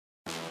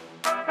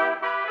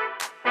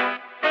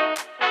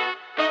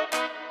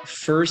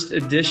first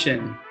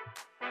edition.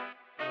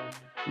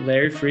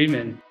 Larry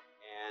Friedman.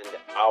 And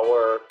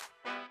our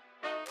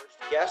first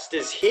guest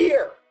is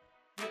here.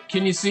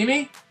 Can you see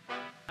me?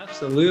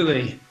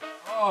 Absolutely.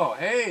 Oh,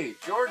 hey,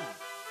 Jordan.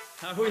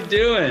 How are we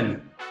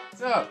doing?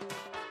 What's up?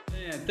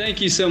 Man,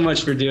 thank you so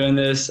much for doing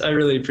this. I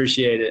really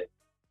appreciate it.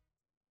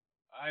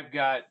 I've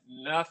got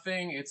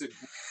nothing. It's a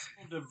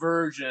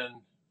diversion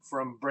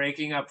from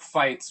breaking up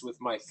fights with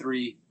my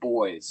 3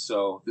 boys,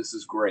 so this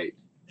is great.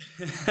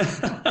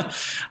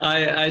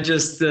 I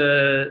just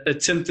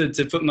attempted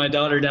to put my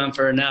daughter down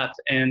for a nap,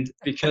 and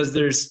because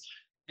there's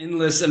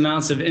endless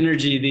amounts of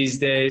energy these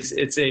days,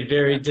 it's a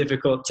very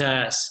difficult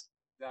task.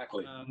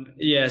 Exactly.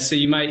 Yeah, so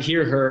you might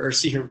hear her or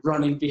see her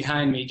running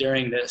behind me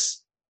during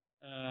this.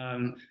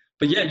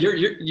 But yeah,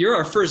 you're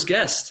our first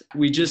guest.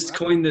 We just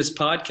coined this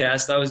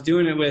podcast. I was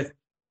doing it with,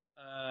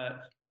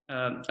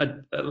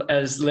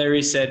 as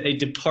Larry said, a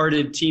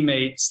departed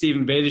teammate,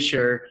 Stephen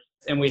Beitashour,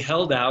 and we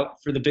held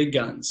out for the big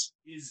guns.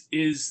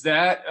 Is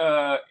that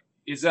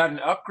an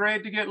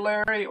upgrade to get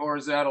Larry, or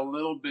is that a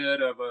little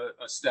bit of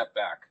a step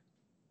back?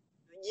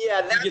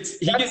 Yeah,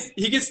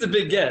 he gets the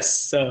big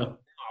guests. So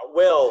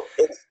Will,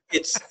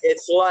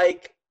 it's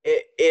like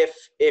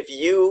if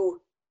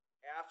you,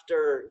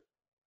 after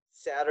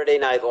Saturday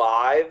Night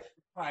Live,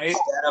 right,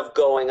 instead of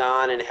going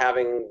on and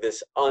having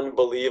this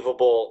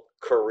unbelievable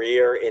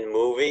career in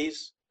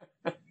movies,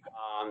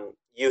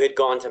 you had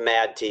gone to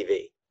Mad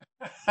TV.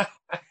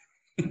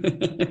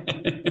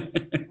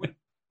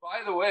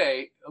 By the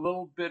way, a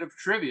little bit of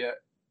trivia: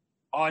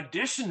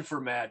 auditioned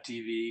for Mad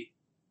TV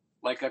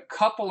like a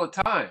couple of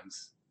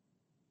times,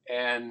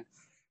 and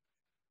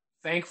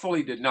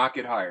thankfully did not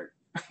get hired.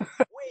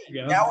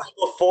 Wait, that was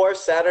before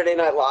Saturday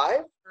Night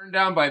Live? Turned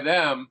down by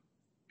them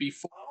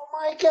before. Oh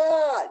my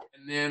God!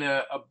 And then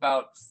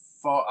about,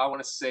 I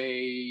want to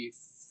say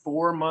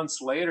 4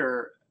 months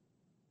later,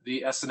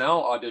 the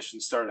SNL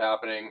auditions started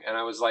happening, and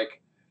I was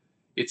like,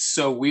 it's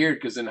so weird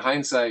because in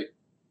hindsight,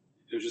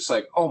 it was just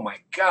like, oh my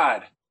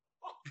God,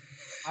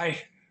 my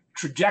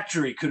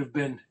trajectory could have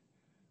been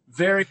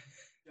very,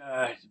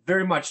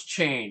 very much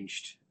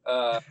changed.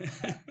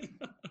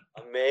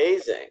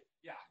 Amazing.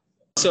 Yeah.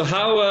 So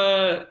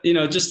how,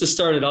 just to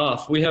start it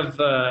off, we have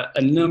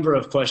a number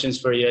of questions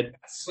for you, a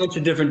bunch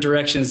of different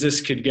directions this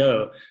could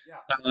go.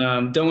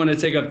 Yeah. Don't want to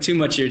take up too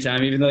much of your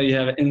time, even though you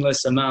have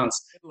endless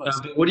amounts.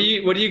 But what are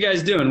you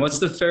guys doing? What's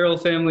the Farrell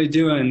family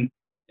doing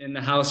in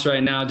the house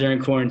right now during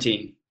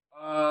quarantine?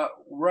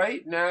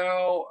 Right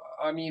now,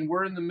 I mean,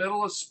 we're in the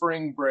middle of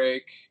spring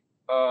break,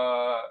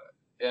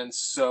 and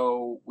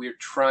so we're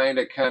trying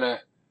to kind of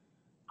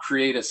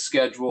create a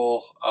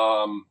schedule.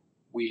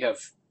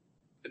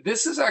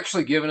 This has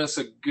actually given us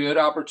a good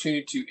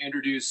opportunity to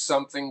introduce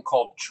something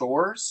called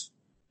chores,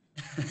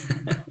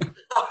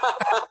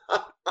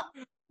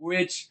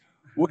 which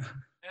we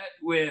met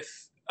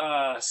with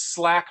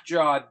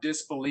slack-jawed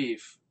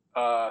disbelief.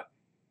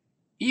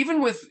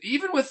 Even with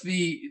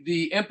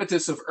the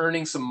impetus of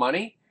earning some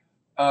money,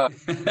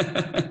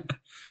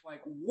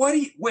 like,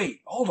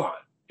 wait, hold on,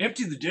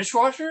 empty the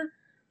dishwasher?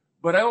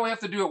 But I only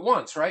have to do it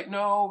once, right?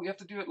 No, you have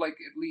to do it like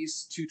at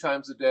least 2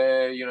 times a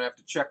day. You know, I have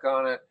to check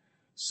on it.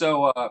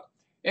 So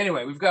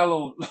anyway, we've got a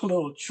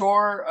little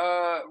chore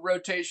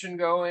rotation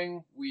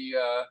going. We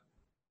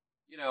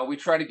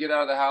try to get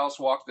out of the house,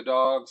 walk the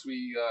dogs.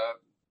 We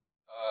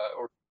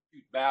or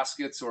shoot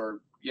baskets, or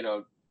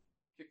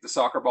kick the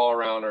soccer ball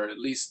around, or at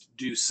least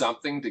do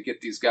something to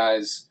get these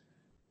guys,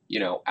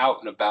 out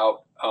and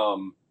about.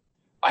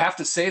 I have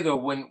to say though,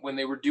 when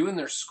they were doing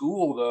their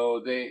school though,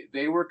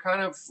 they were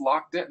kind of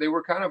locked in. They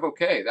were kind of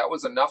okay. That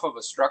was enough of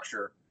a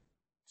structure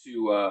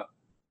to,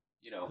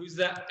 Who's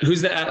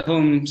the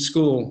at-home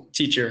school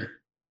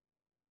teacher?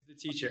 The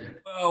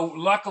teacher. Well,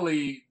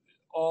 luckily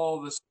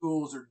all the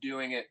schools are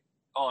doing it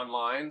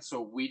online, so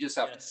we just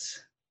have to make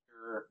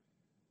sure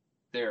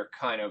they're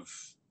kind of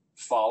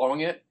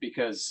following it,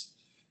 because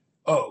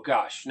oh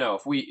gosh, no,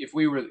 if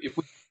we were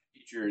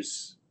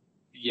teachers,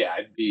 yeah,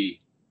 it'd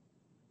be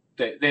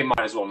they might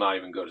as well not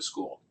even go to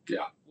school.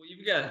 Yeah. Well,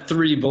 you've got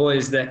 3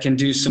 boys that can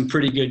do some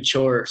pretty good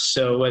chores.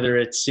 So whether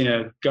it's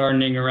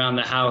gardening around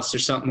the house or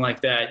something like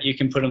that, you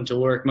can put them to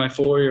work. My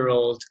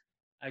 4-year-old,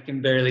 I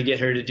can barely get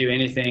her to do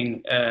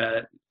anything.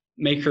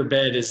 Make her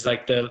bed is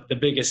like the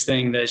biggest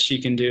thing that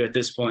she can do at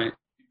this point.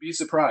 You'd be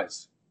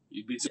surprised.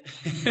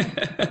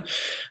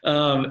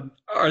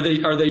 Are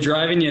they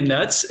driving you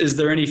nuts? Is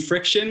there any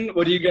friction?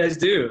 What do you guys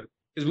do?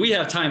 Because we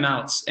have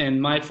timeouts, and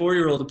my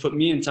 4-year-old will put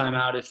me in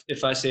timeout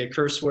if I say a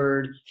curse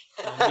word,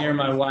 me or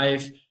my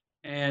wife,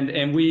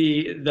 and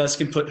we thus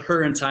can put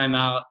her in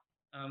timeout.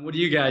 What do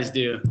you guys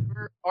do?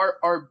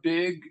 Our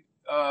big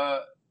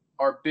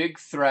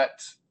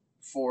threat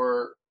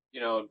for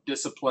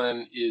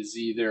discipline is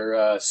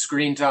either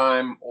screen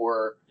time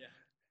or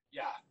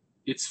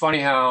It's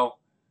funny how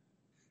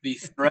the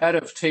threat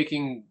of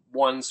taking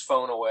one's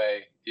phone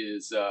away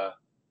is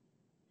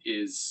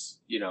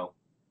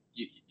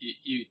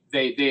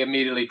they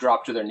immediately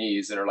drop to their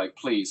knees and are like,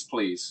 please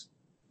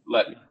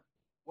let me.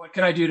 What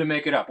can I do to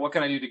make it up? What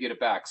can I do to get it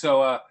back?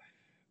 So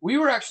we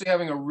were actually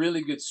having a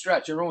really good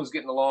stretch. Everyone was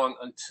getting along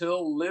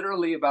until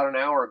literally about an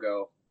hour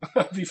ago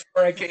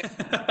before I came.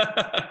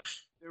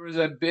 There was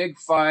a big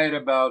fight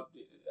about,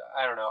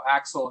 I don't know,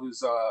 Axel,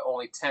 who's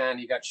only 10.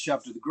 He got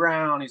shoved to the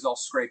ground. He's all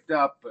scraped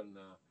up. And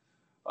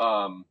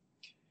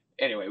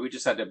anyway, we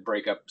just had to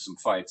break up some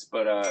fights.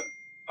 But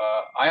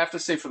I have to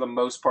say, for the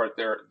most part,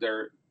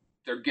 they're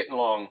getting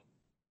along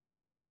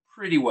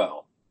pretty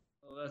well.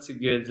 Well, that's a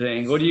good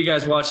thing. What are you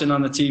guys watching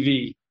on the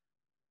TV?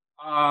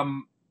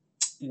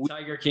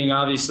 Tiger King,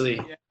 obviously.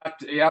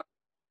 Yeah.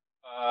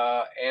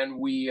 And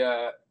we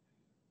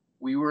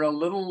were a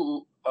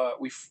little.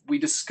 We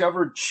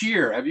discovered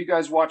Cheer. Have you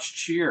guys watched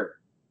Cheer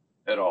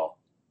at all?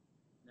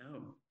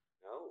 No.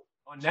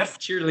 On Netflix.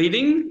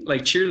 Cheerleading?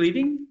 Like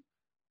cheerleading?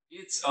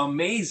 It's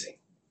amazing.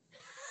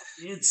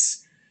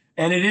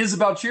 And it is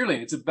about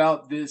cheerleading. It's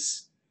about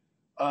this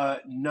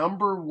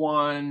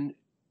 #1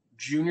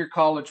 junior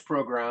college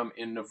program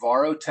in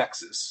Navarro,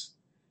 Texas,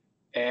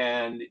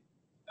 and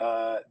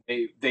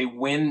they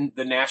win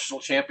the national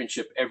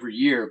championship every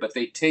year. But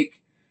they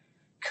take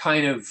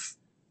kind of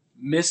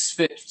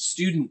misfit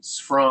students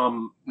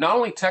from not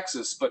only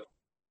Texas but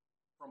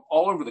from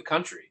all over the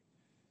country,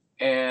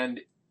 and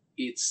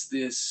it's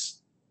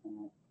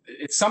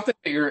something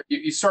that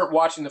you start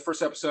watching the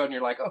first episode and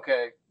you're like,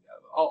 okay,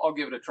 I'll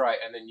give it a try,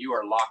 and then you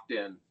are locked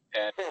in.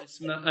 And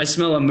I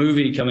smell a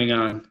movie coming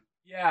on.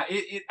 yeah,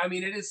 I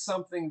mean, it is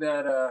something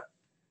that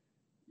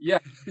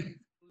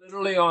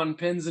literally on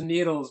pins and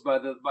needles by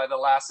the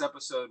last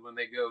episode when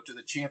they go to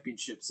the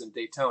championships in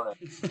Daytona.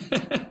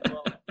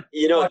 Well,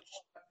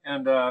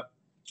 And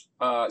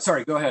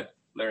sorry, go ahead,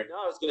 Larry.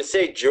 no, I was going to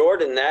say,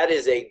 Jordan, that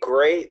is a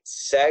great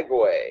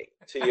segue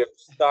to your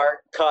start,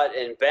 cut,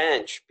 and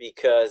bench,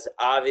 because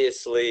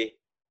obviously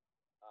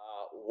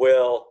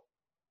Will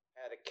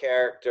had a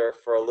character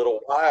for a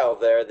little while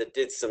there that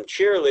did some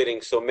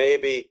cheerleading. So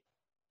maybe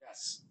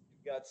Yes.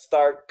 you got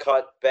start,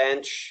 cut,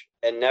 bench,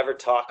 and never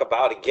talk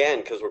about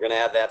again, because we're going to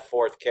add that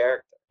fourth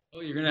character.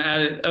 Oh, you're gonna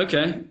add it?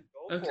 Okay.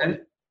 Go for Okay.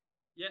 it.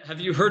 Yeah.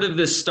 Have you heard of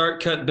this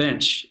start cut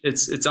bench?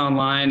 It's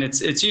online.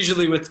 It's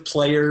usually with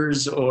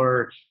players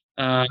or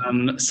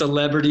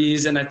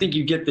celebrities, and I think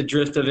you get the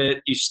drift of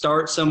it. You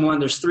start someone.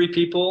 There's 3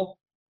 people.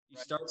 You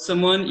start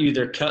someone. You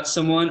either cut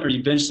someone or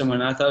you bench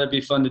someone. I thought it'd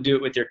be fun to do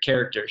it with your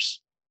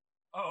characters.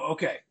 Oh,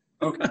 okay.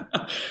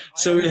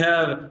 So we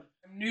have.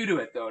 I'm new to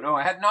it though. No,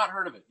 I had not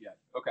heard of it yet.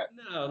 Okay.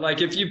 No,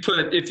 like if you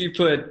put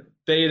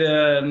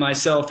Beta,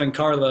 myself, and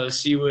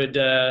Carlos, you would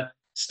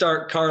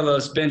start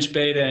Carlos, bench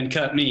Beta, and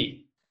cut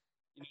me.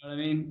 You know what I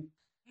mean?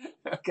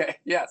 Okay.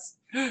 Yes.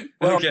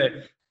 Well,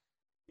 Okay.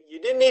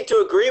 You didn't need to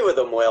agree with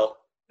him, Will.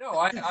 no,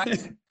 I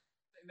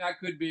that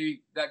could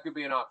be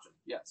an option.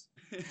 Yes.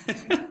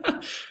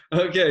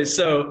 Okay,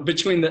 so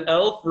between the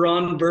Elf,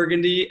 Ron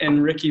Burgundy,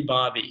 and Ricky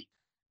Bobby.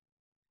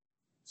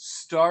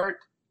 Start,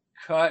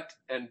 cut,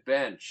 and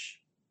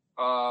bench.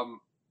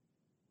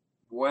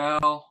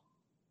 Well,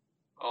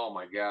 oh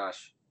my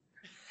gosh.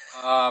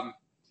 I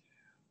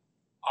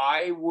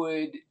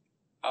would.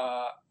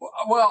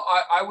 Well,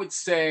 I would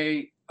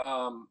say.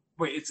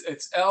 Wait,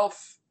 it's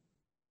Elf.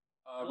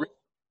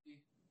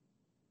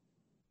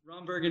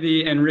 Ron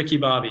Burgundy and Ricky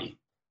Bobby.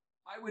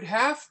 I would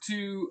have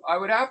to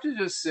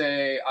just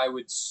say I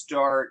would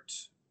start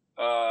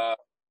Ron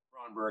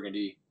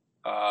Burgundy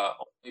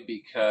only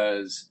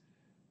because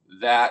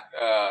that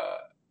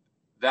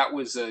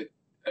was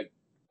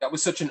that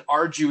was such an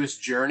arduous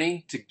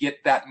journey to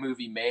get that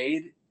movie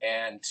made,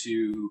 and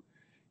to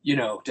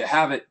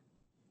have it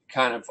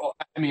kind of.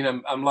 I mean,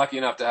 I'm lucky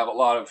enough to have a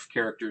lot of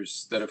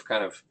characters that have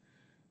kind of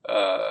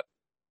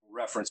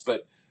referenced,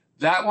 but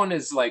that one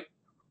is like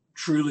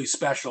truly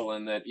special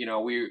in that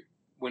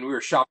when we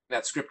were shopping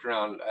that script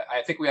around,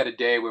 I think we had a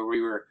day where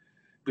we were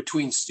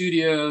between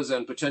studios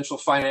and potential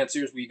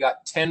financiers. We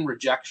got 10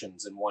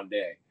 rejections in one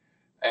day,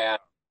 and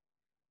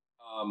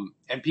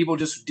people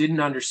just didn't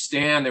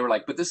understand. They were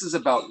like, "But this is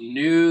about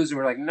news," and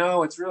we're like,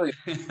 "No, it's really."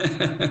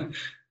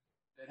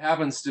 It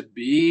happens to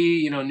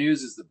be,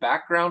 news is the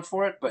background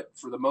for it, but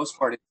for the most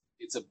part,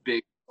 it's a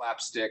big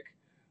slapstick,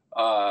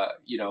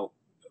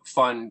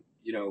 fun,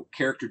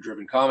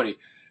 character-driven comedy.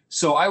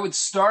 So I would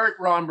start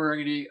Ron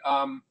Burgundy.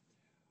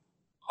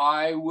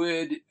 I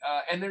would,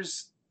 and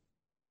this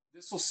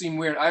will seem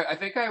weird. I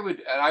think I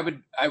would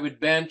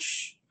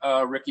bench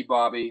Ricky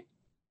Bobby.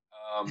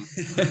 A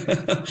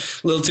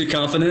little too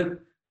confident.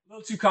 A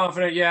little too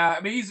confident, yeah.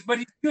 I mean, he's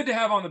good to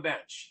have on the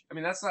bench. I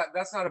mean, that's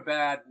not a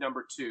bad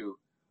number 2.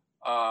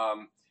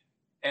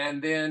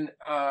 And then,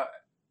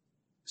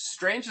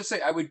 strange to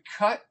say, I would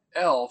cut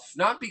Elf,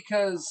 not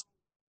because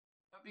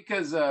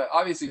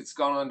obviously it's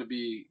gone on to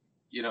be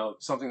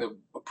something that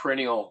a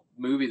perennial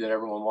movie that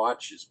everyone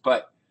watches,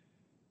 but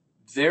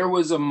there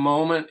was a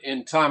moment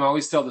in time. I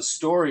always tell the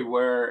story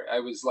where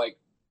I was like,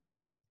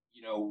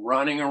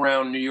 running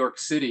around New York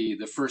City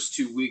the first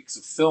 2 weeks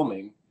of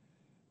filming.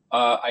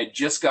 I'd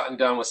just gotten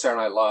done with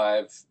Saturday Night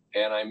Live,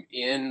 and I'm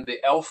in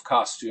the Elf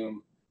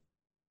costume,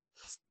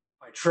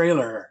 my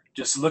trailer,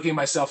 just looking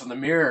myself in the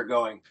mirror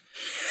going,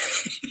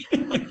 this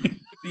could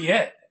be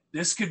it.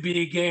 This could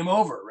be game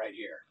over right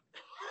here.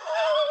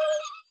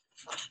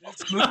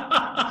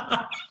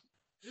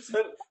 this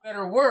movie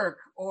better work,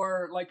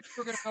 or like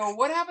we're gonna go,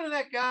 what happened to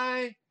that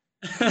guy,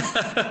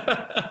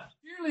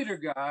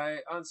 cheerleader guy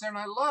on Saturday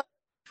Night Live,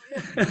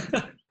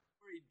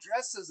 where he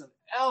dressed as an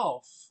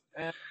elf,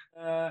 and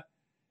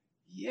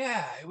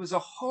yeah, it was a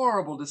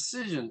horrible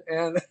decision,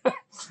 and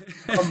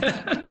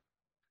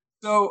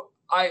so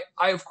I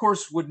of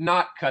course would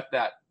not cut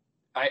that.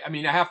 I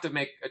mean, I have to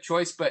make a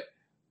choice, but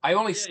I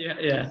only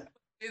yeah.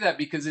 say that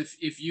because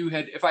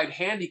if I'd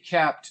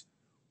handicapped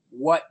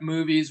what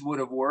movies would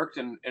have worked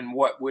and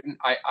what wouldn't,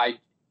 I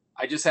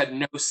just had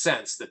no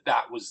sense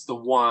that was the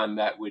one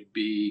that would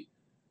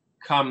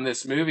become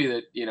this movie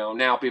that, you know,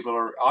 now people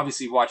are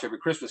obviously watch every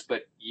Christmas,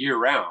 but year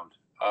round.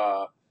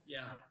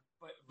 Yeah.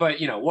 But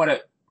you know, what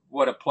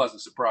a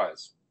pleasant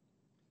surprise.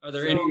 Are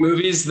there any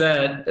movies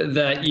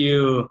that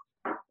you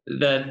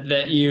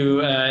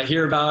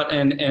hear about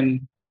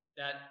and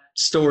that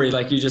story,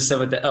 like you just said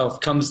with the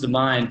elf, comes to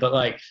mind? But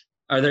like,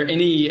 are there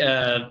any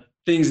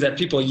things that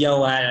people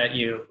yell at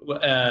you?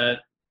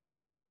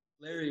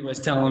 Larry was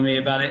telling me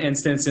about an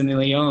instance in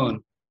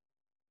Leon.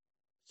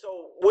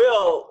 So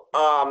Will,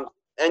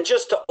 and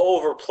just to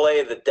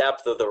overplay the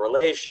depth of the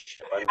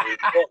relationship, I mean,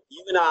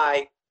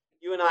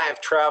 you and I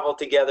have traveled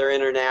together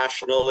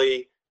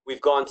internationally.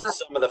 We've gone to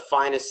some of the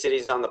finest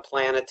cities on the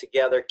planet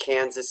together: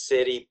 Kansas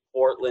City,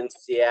 Portland,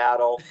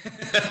 Seattle.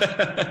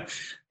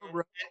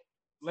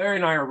 Larry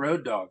and I are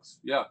road dogs.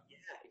 Yeah.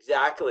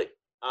 Exactly.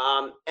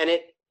 And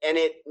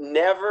it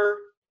never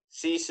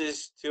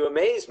ceases to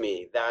amaze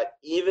me that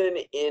even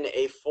in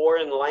a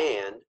foreign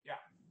land,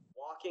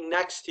 walking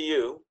next to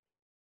you,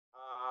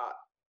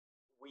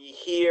 we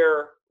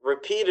hear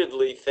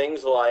repeatedly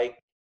things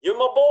like, "You're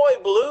my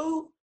boy,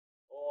 Blue,"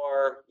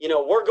 or, you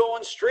know, "We're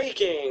going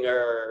streaking,"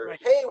 or Right.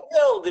 "Hey,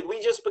 Will, did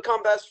we just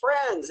become best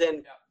friends?"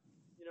 And,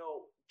 you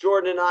know,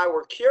 Jordan and I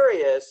were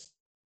curious,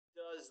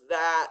 does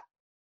that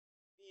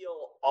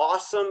feel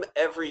awesome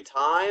every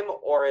time,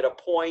 or at a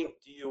point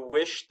do you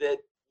wish that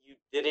you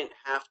didn't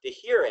have to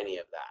hear any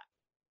of that?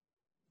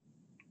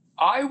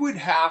 I would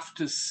have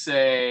to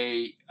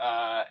say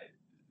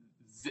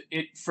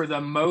it for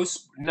the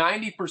most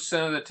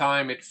 90% of the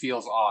time it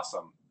feels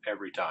awesome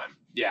every time.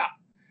 Yeah.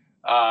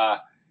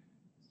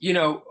 You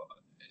know,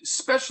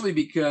 especially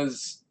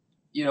because,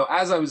 you know,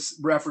 as I was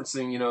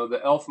referencing, you know, the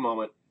elf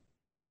moment,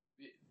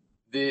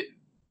 the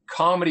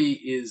comedy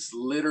is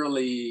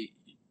literally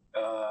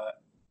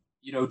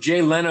you know,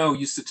 Jay Leno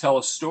used to tell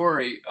a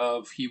story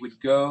of he would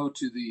go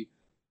to the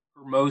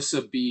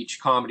Hermosa Beach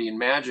Comedy and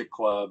Magic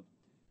Club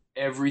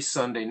every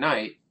Sunday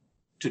night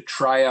to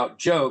try out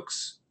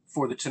jokes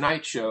for the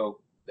Tonight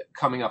Show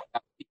coming up,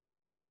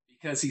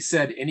 because he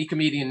said any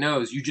comedian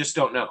knows you just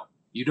don't know.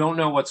 You don't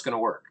know what's going to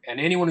work, and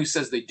anyone who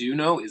says they do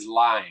know is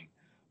lying.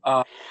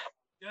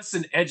 Just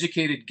an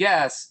educated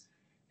guess.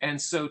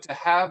 And so to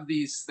have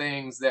these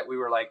things that we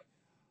were like,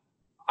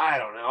 I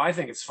don't know, I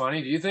think it's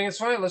funny. Do you think it's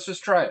funny? Let's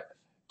just try it.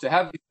 To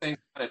have these things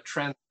kind of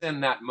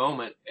transcend that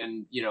moment,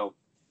 and, you know,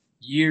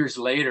 years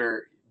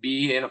later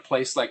be in a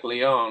place like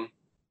Leon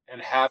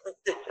and have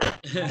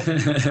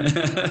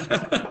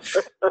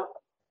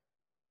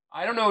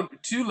I don't know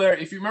too,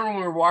 Larry, if you remember when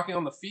we were walking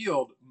on the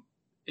field,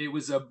 it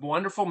was a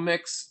wonderful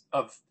mix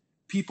of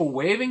people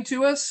waving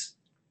to us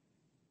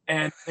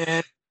and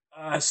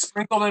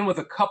sprinkled in with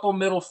a couple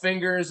middle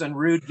fingers and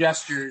rude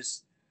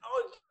gestures.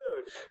 Oh,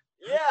 dude,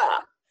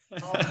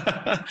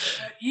 yeah.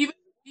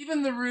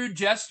 Even the rude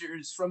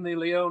gestures from the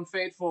Leon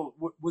faithful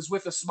was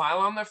with a smile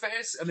on their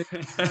face, and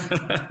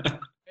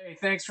hey,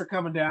 thanks for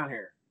coming down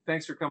here.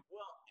 Thanks for coming.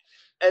 Well,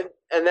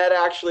 and that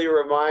actually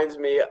reminds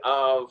me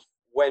of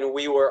when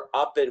we were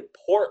up in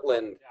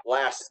Portland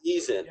last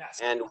season,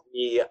 and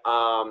we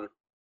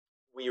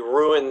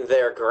ruined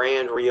their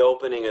grand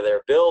reopening of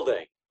their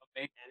building.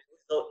 And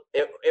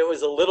it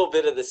was a little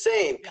bit of the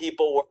same.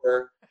 People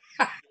were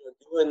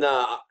doing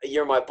the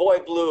 "You're my boy,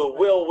 Blue,"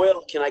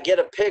 Will, can I get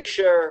a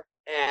picture?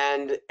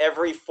 And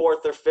every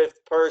fourth or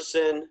fifth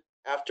person,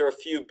 after a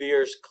few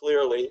beers,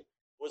 clearly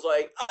was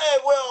like, "Hey,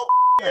 Will,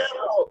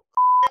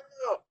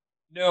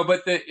 No,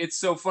 but it's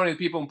so funny. The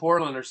people in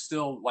Portland are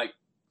still like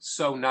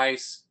so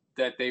nice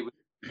that they'd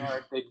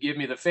give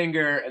me the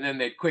finger and then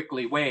they'd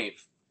quickly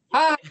wave.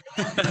 Hi.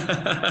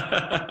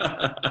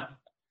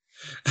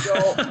 So,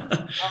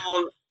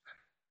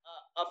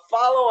 a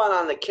follow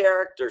on the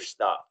character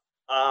stuff,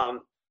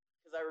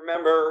 because I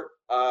remember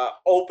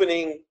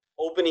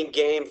opening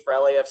game for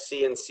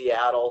LAFC in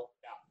Seattle.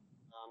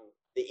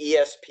 The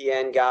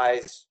ESPN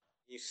guys,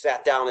 you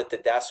sat down at the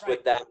desk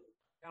with them.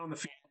 Down on the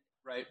field,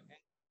 right?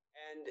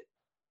 And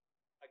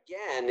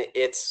again,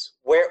 it's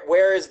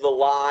where is the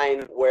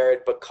line where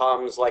it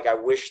becomes like, I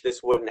wish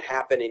this wouldn't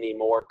happen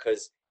anymore?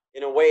 Because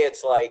in a way,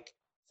 it's like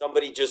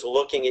somebody just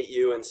looking at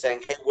you and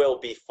saying, "Hey, Will,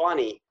 be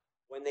funny."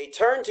 When they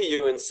turn to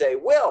you and say,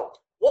 "Will,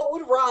 what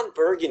would Ron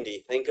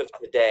Burgundy think of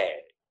today?"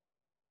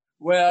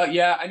 Well,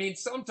 yeah, I mean,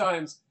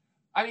 sometimes,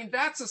 I mean,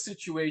 that's a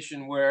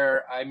situation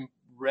where I'm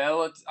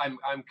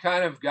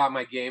kind of got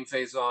my game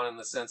face on, in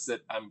the sense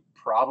that I'm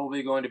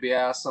probably going to be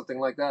asked something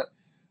like that.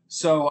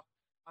 So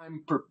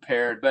I'm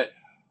prepared. But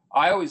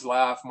I always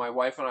laugh. My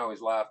wife and I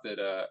always laugh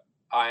that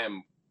I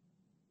am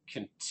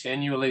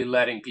continually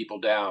letting people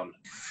down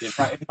in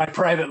my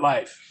private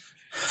life.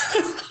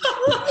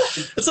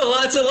 It's a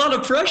lot. It's a lot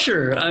of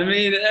pressure. I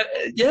mean,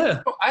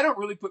 yeah. I don't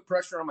really put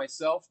pressure on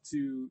myself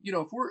to,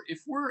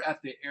 if we're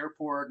at the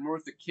airport and we're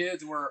with the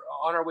kids and we're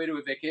on our way to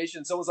a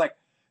vacation, someone's like,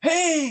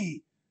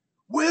 "Hey,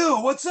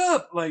 Will, what's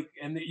up?" Like,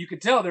 and you can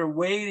tell they're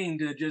waiting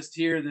to just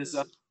hear this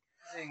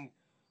amazing,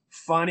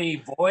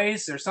 funny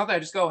voice or something. I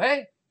just go,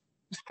 "Hey,"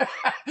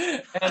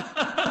 and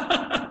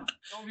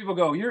some people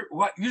go, "You're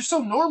what? You're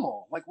so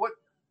normal. Like,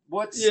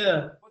 what's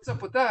Yeah. what's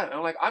up with that?" And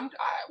I'm like, I'm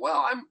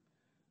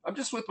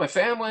just with my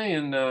family,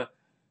 and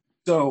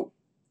so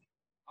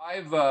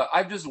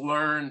I've just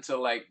learned to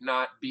like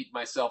not beat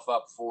myself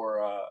up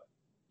for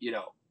you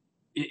know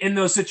in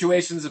those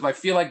situations. If I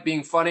feel like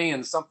being funny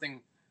and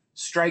something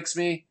strikes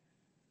me,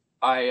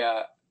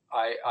 I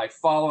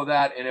follow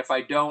that, and if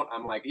I don't,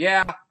 I'm like,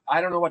 yeah, I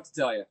don't know what to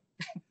tell you.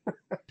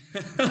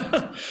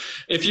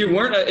 If you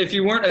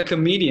weren't a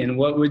comedian,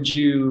 what would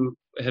you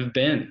have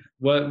been?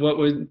 What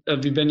would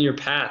have been your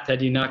path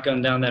had you not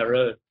gone down that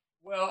road?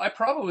 Well, I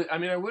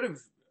would have.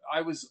 I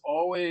was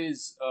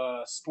always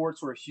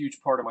sports were a huge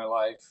part of my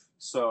life,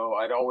 so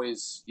I'd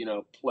always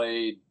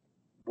played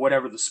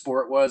whatever the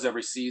sport was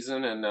every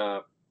season, and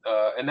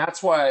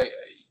that's why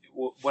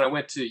when I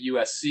went to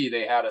USC,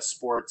 they had a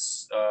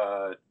sports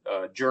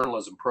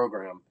journalism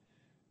program,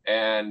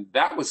 and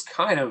that was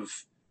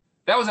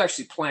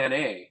actually Plan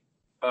A,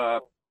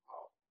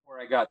 where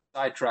I got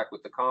sidetracked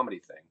with the comedy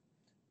thing.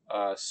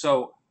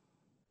 So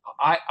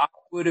I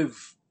would have,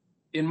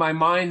 in my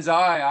mind's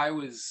eye, I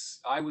was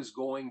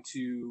going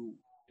to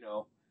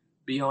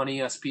be on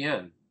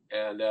ESPN,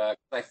 and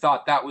I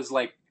thought that was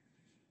like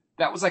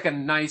that was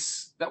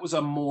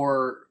a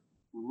more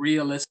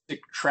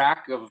realistic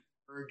track of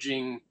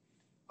merging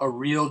a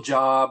real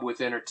job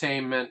with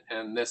entertainment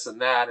and this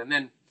and that. And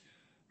then,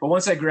 but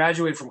once I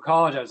graduated from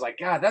college, I was like,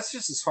 God, that's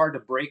just as hard to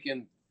break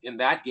in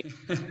that game.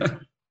 Trying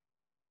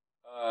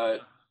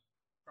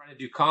to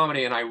do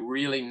comedy, and I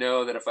really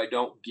know that if I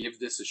don't give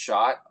this a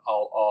shot,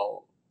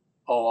 I'll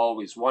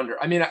always wonder.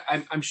 I mean,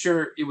 I'm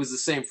sure it was the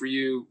same for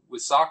you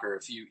with soccer.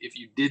 If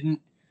you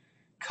didn't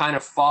kind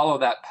of follow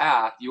that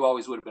path, you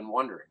always would have been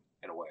wondering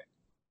in a way.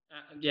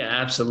 Yeah,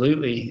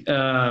 absolutely.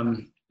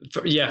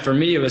 For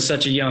me, it was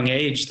such a young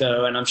age,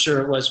 though, and I'm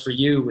sure it was for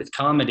you with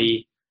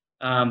comedy.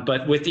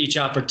 But with each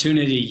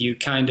opportunity, you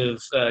kind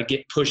of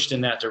get pushed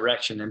in that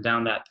direction and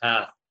down that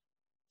path.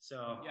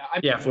 So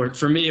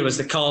for me, it was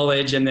the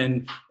college, and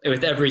then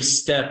with every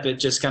step, it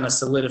just kind of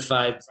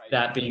solidified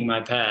that being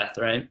my path,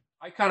 right?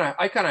 I kind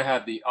of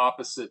had the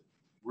opposite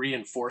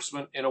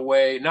reinforcement in a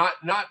way, not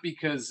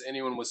because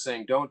anyone was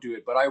saying don't do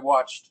it, but I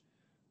watched.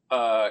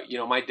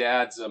 My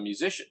dad's a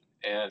musician,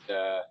 and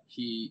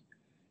he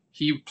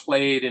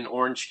played in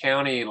Orange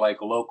County,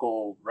 like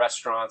local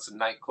restaurants and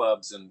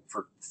nightclubs, and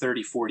for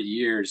 30, 40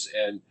 years.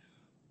 And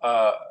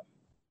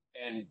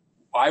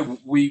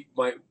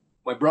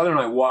my brother and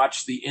I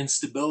watched the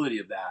instability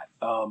of that.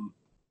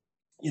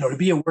 To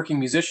be a working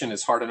musician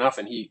is hard enough,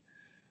 and he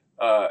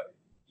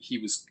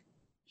was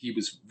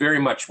very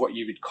much what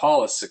you would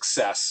call a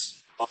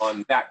success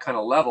on that kind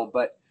of level.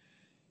 But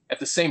at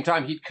the same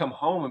time, he'd come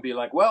home and be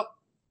like, "Well,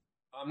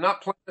 I'm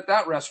not playing at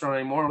that restaurant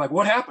anymore." I'm like,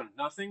 "What happened?"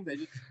 "Nothing. They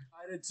just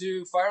decided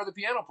to fire the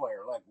piano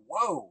player." Like,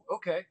 whoa,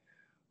 okay.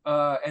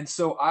 And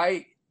so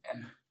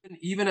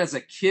even as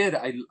a kid,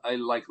 I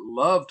like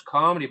loved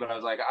comedy, but I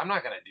was like, I'm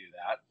not going to do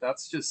that.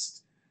 That's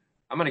just,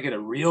 I'm going to get a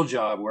real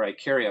job where I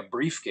carry a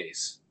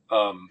briefcase.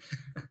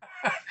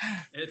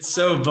 It's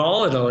so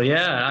volatile.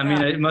 Yeah. I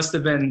mean, it must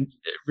have been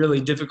really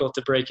difficult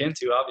to break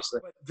into,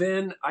 obviously. But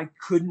then I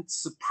couldn't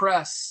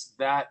suppress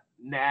that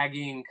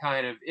nagging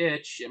kind of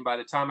itch. And by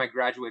the time I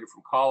graduated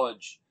from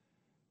college,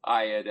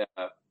 I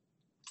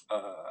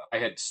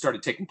had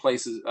started taking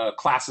classes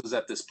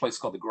at this place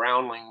called the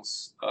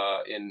Groundlings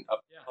in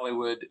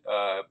Hollywood,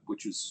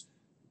 which was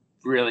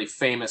really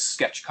famous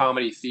sketch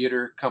comedy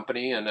theater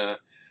company, and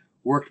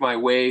worked my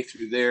way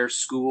through their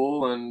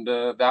school, and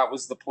that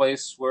was the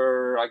place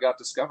where I got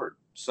discovered.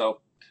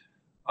 So,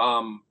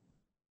 I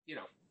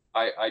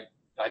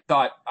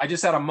thought I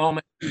just had a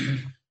moment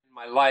in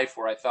my life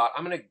where I thought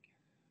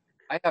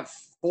I have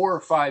 4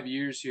 or 5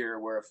 years here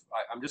where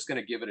I'm just going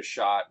to give it a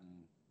shot, and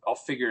I'll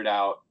figure it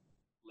out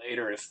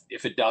later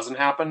if it doesn't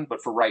happen.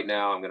 But for right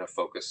now, I'm going to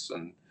focus.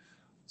 And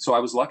so I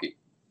was lucky.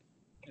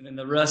 And then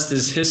the rest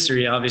is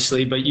history,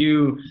 obviously. But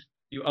you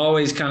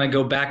always kind of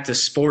go back to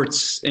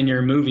sports in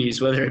your movies,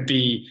 whether it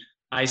be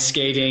ice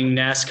skating,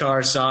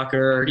 NASCAR,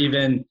 soccer, or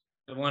even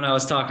the one I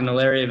was talking to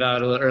Larry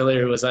about a little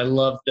earlier was I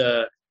loved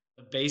the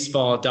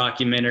baseball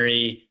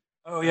documentary.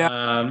 Oh,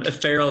 yeah.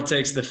 Farrell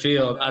Takes the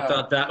Field. I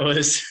thought that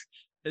was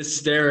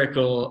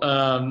hysterical.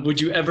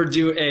 Would you ever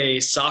do a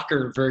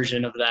soccer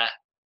version of that?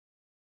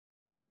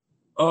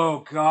 Oh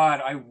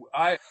God,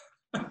 I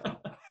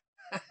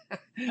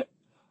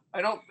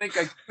I don't think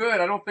I could.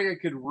 I don't think I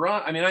could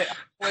run. I mean, I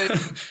played.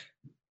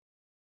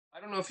 I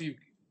don't know if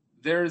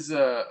there's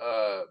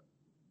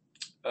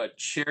a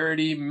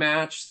charity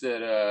match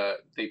that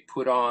they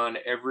put on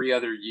every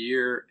other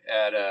year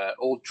at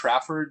Old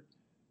Trafford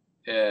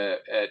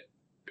at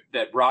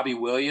that Robbie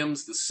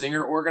Williams, the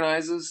singer,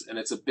 organizes, and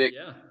it's a big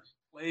Yeah.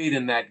 played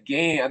in that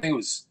game. I think it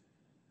was,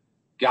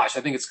 gosh,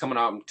 I think it's coming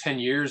out 10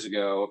 years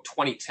ago,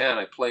 2010.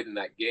 I played in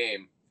that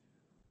game,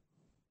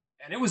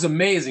 and it was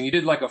amazing. You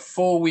did like a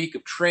full week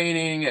of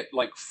training at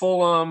like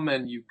Fulham,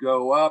 and you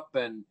go up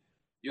and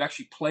you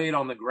actually played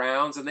on the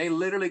grounds, and they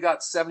literally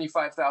got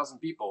 75,000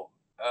 people.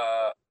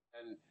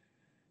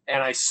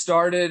 And I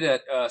started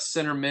at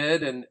center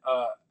mid, and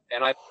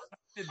I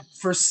played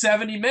for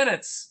 70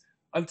 minutes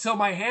until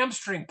my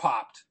hamstring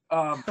popped.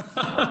 But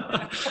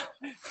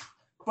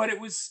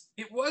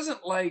it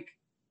wasn't like,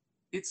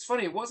 it's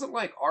funny. It wasn't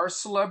like our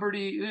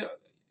celebrity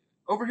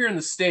over here in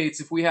the States.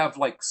 If we have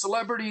like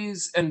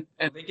celebrities and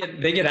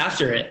They get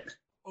after it.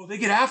 oh, they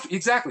get after,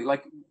 exactly.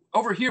 Like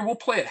over here, we'll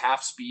play at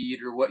half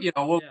speed or what,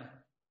 we'll Yeah.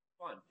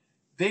 fun.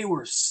 They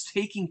were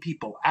taking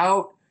people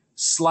out,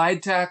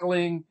 slide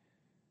tackling.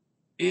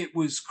 It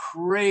was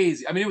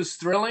crazy. I mean, it was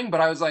thrilling,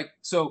 but I was like,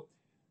 so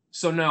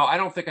no, I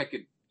don't think I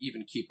could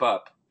even keep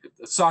up.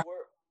 Soccer.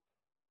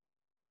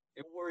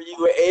 Were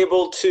you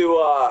able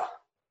to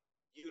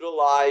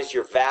utilize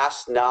your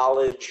vast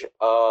knowledge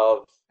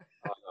of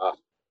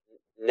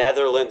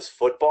Netherlands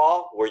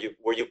football? Were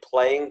you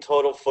playing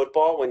total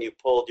football when you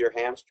pulled your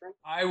hamstring?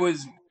 I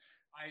was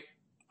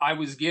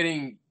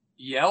getting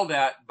yelled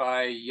at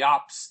by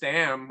Jaap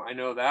Stam. I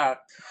know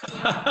that.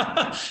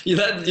 You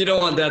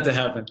don't want that to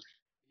happen.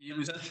 He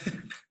was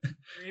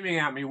screaming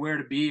at me where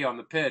to be on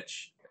the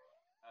pitch.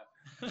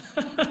 It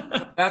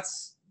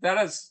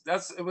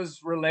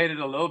was related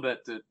a little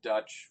bit to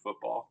Dutch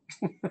football.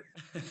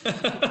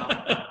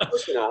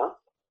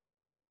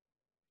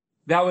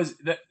 That was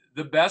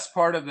the best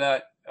part of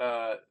that.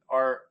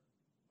 Our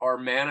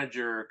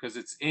manager, because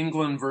it's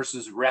England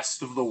versus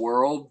rest of the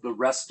world, the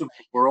rest of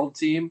the world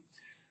team.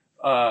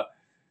 And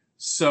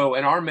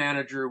our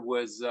manager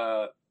was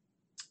the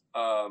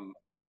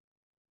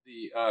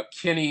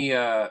Kenny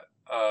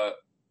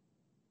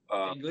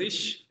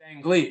English?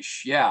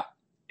 English, yeah.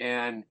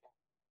 And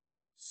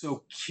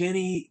so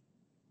Kenny,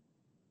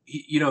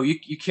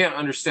 you can't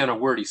understand a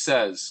word he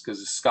says because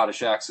his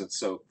Scottish accent's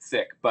so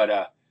thick.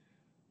 But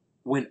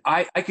when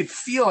I could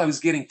feel I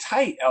was getting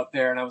tight out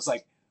there, and I was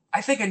like,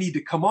 I think I need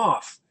to come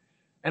off.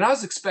 And I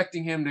was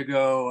expecting him to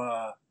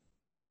go,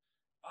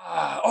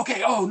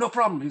 okay, oh, no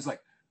problem. He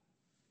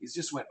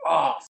just went,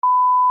 oh,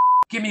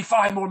 give me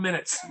 5 more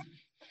minutes.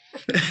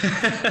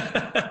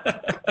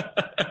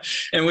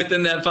 And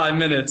within that 5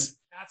 minutes,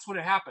 that's when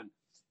it happened.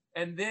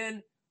 And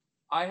then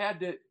I had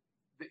to,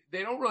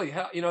 they don't really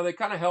help, they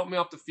kind of helped me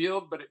off the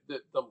field, but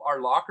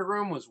our locker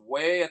room was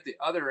way at the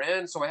other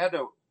end. So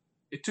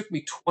it took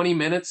me 20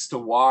 minutes to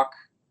walk.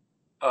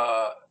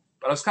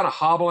 But I was kind of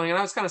hobbling, and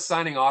I was kind of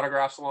signing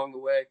autographs along the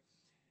way.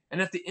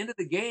 And at the end of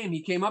the game,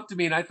 he came up to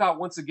me, and I thought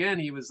once again,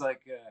 he was like,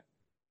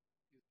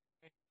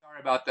 hey, sorry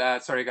about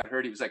that. Sorry I got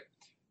hurt.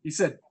 He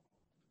said,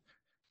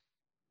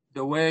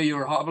 the way you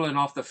were hobbling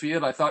off the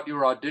field, I thought you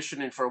were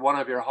auditioning for one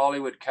of your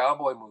Hollywood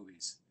cowboy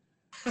movies.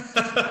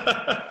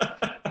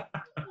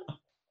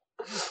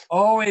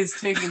 Always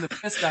taking the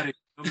piss out of you.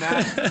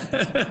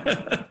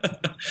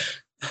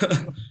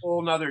 A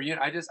whole nother,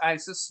 I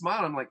just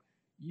smiled. I'm like,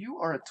 you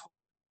are a total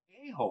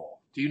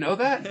a-hole. Do you know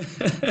that?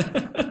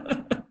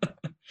 That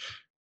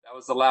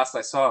was the last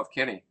I saw of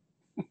Kenny.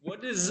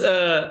 What is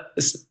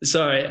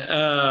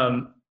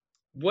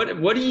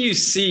what do you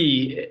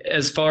see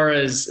as far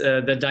as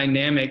the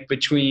dynamic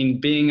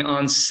between being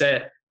on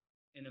set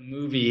in a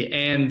movie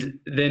and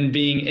then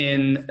being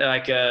in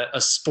like a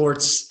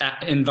sports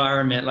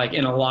environment, like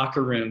in a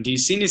locker room? Do you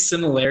see any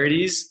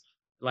similarities?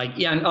 Like,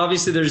 yeah, and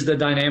obviously there's the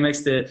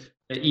dynamics, the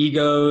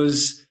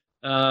egos,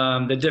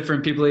 the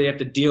different people you have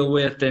to deal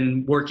with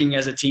and working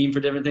as a team for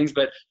different things.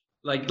 But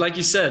like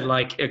you said,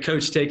 like a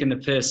coach taking the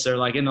piss, or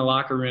like in the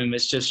locker room,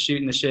 it's just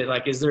shooting the shit.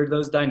 Like, is there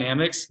those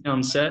dynamics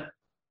on set?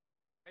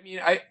 I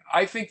mean,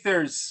 I think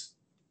there's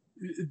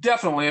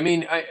definitely, I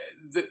mean,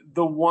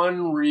 the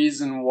one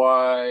reason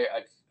why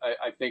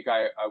I think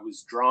I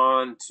was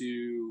drawn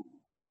to,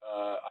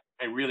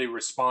 I really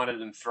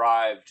responded and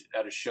thrived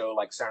at a show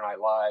like Saturday Night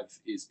Live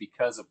is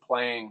because of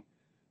playing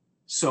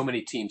so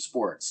many team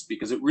sports,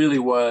 because it really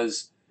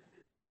was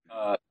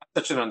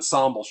such an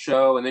ensemble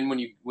show. And then when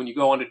you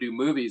go on to do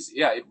movies,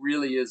 yeah, it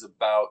really is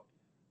about,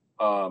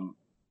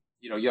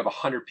 you have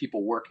 100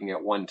 people working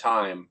at one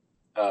time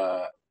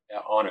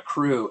on a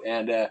crew.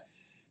 And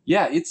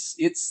yeah,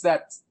 it's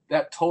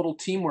that total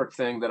teamwork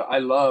thing that I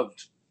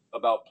loved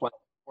about playing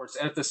sports.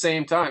 And at the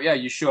same time, yeah,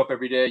 you show up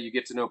every day, you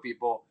get to know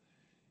people,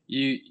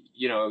 you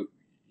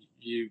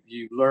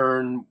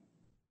learn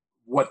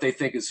what they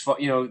think is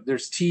fun.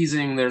 There's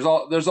teasing, there's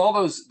all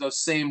those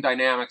same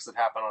dynamics that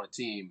happen on a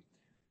team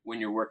when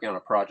you're working on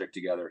a project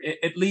together,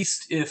 at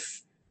least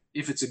if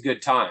it's a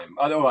good time.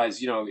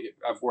 Otherwise,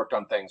 I've worked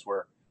on things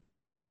where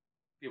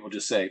people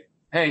just say,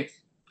 hey,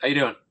 how you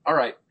doing? All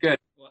right, good.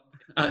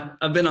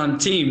 I've been on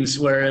teams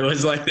where it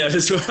was like that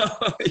as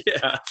well.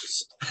 Yeah.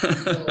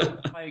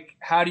 Like,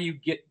 how do you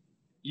get?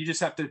 You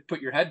just have to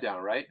put your head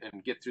down, right,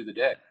 and get through the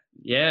day.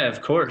 Yeah,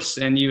 of course.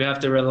 And you have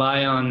to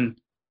rely on,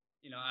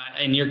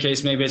 in your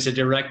case, maybe it's a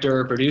director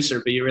or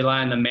producer, but you rely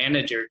on the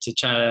manager to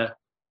try to,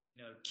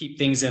 keep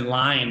things in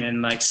line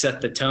and like set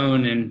the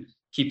tone and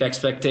keep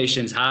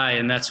expectations high.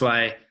 And that's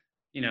why,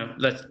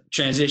 let's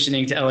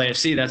transitioning to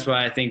LAFC. That's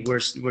why I think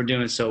we're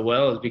doing so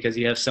well, is because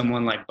you have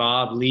someone like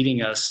Bob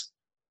leading us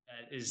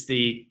that is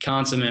the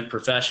consummate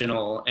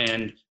professional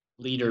and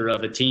leader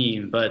of a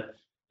team. But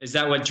is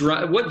that what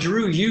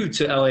drew you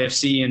to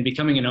LAFC and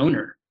becoming an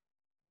owner?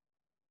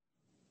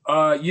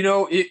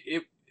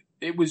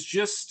 It was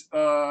just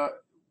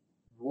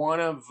one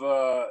of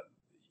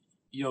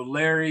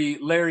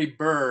Larry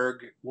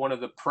Berg, one of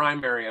the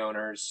primary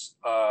owners.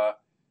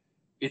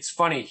 It's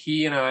funny,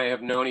 he and I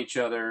have known each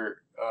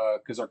other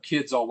because our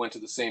kids all went to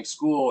the same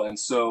school, and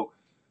so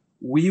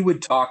we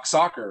would talk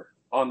soccer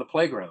on the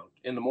playground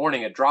in the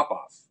morning at drop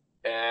off.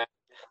 And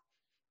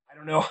I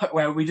don't know,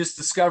 well, we just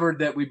discovered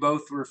that we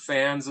both were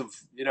fans of,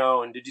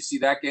 and did you see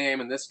that game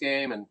and this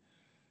game, and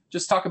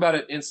just talk about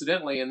it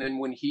incidentally. And then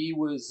when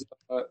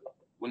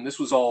when this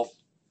was all,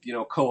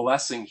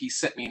 coalescing, he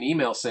sent me an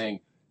email saying,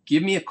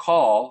 give me a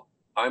call.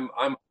 I'm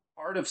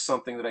part of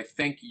something that I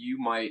think you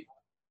might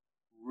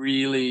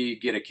really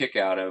get a kick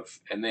out of.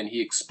 And then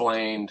he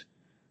explained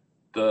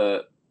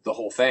the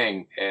whole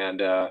thing,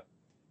 and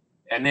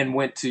then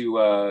went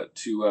to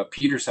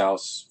Peter's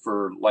house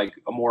for like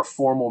a more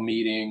formal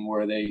meeting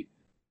where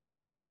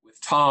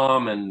with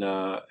Tom and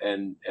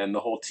the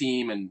whole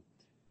team, and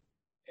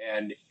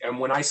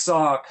when I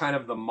saw kind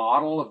of the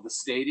model of the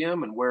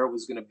stadium and where it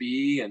was going to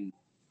be and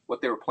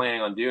what they were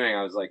planning on doing,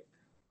 I was like,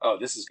 oh,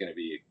 this is going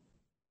to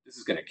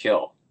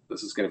kill.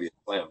 This is going to be a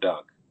slam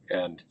dunk.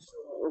 And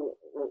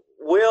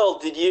Will,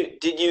 did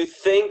you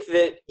think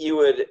that you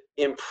would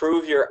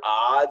improve your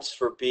odds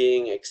for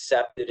being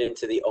accepted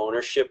into the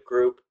ownership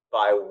group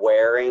by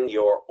wearing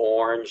your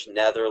orange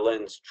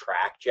Netherlands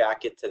track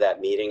jacket to that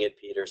meeting at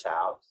Peter's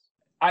house?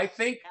 I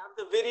think have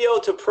the video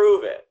to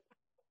prove it.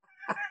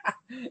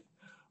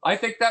 I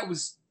think that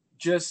was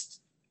just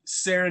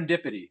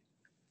serendipity.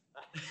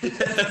 Oh,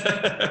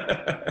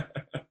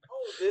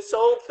 this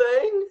old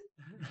thing?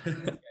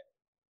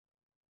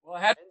 Well,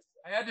 I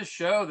had to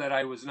show that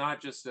I was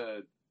not just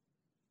a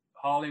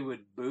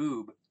Hollywood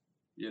boob,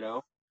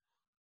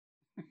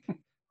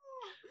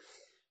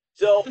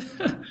 So,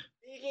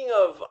 speaking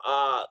of,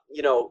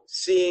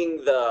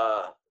 seeing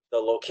the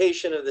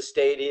location of the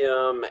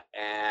stadium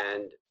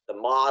and the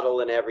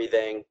model and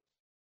everything,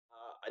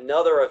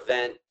 another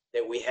event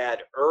that we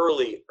had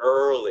early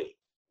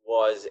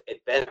was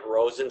at Bent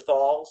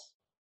Rosenthal's,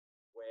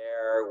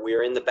 where we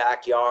were in the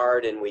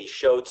backyard and we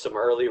showed some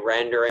early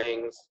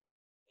renderings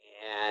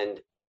and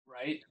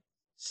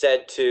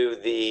said to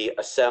the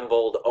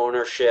assembled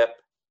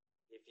ownership,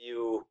 if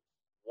you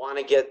want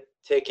to get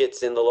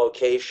tickets in the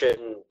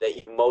location that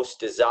you most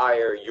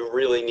desire, you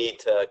really need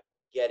to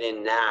get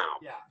in now.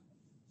 Yeah.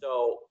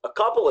 So a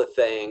couple of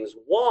things.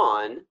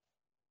 One,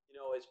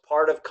 as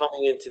part of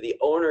coming into the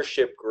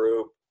ownership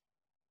group,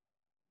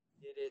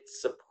 did it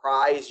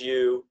surprise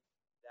you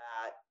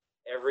that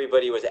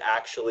everybody was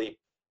actually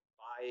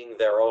buying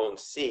their own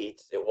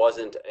seats? It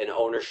wasn't an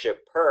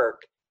ownership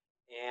perk.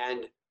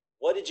 And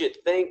what did you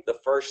think the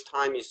first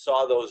time you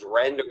saw those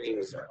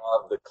renderings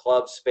of the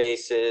club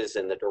spaces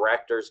and the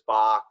director's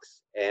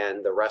box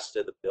and the rest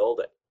of the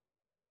building?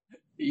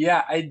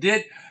 Yeah, I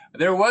did.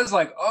 There was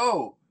like,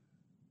 oh,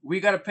 we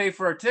got to pay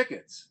for our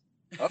tickets.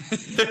 Oh.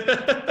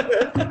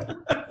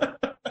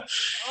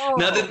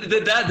 Now,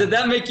 did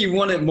that make you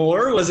want it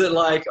more? Was it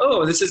like,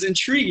 oh, this is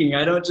intriguing?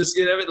 I don't just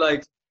get it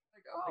like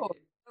oh,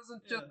 it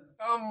doesn't just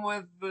come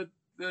with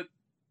the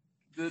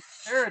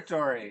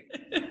territory.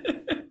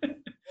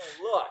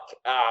 Look,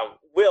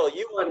 Will,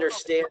 you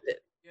understand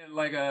it. Yeah,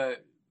 like a,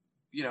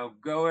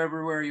 go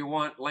everywhere you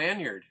want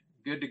lanyard.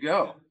 Good to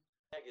go.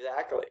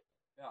 Exactly.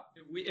 Yeah.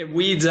 It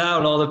weeds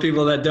out all the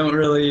people that don't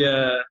really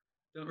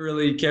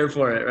care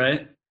for it,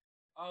 right?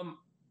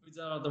 Weeds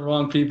out the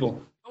wrong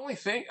people. Only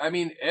thing,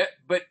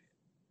 but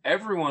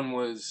everyone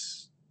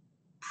was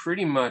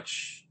pretty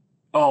much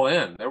all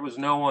in. There was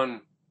no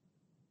one,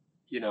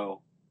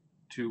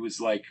 who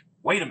was like,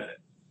 wait a minute.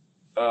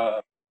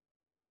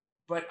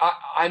 But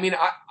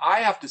I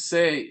have to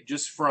say,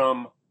 just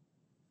from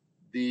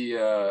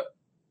the,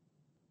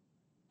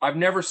 I've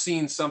never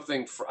seen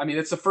something.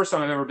 It's the first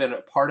time I've ever been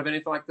a part of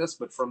anything like this.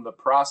 But from the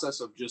process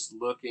of just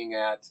looking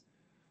at,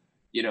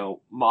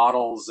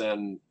 models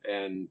and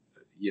a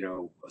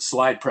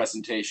slide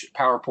presentation,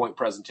 PowerPoint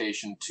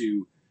presentation,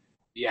 to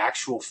the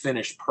actual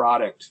finished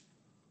product,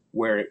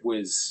 where it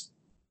was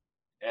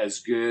as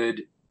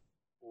good,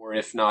 or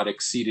if not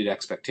exceeded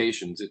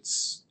expectations.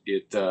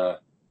 It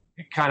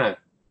kind of.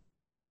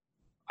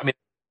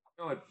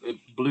 It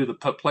blew the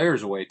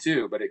players away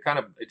too, but it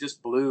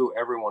just blew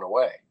everyone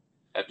away.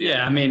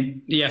 Yeah,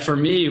 for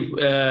me,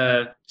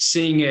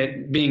 seeing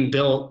it being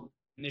built,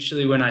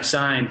 Initially, when I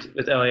signed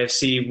with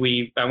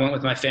LAFC, I went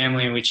with my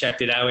family and we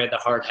checked it out. We had the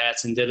hard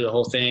hats and did the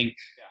whole thing.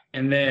 Yeah.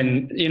 And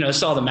then,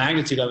 saw the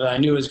magnitude of it. I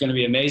knew it was going to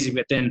be amazing,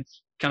 but then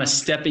kind of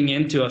stepping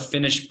into a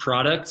finished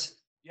product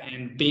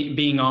and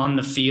being on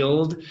the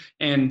field.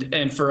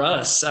 And for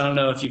us, I don't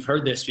know if you've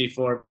heard this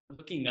before,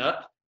 looking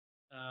up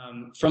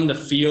from the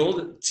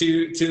field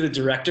to the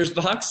director's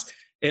box,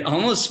 it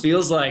almost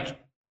feels like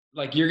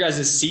your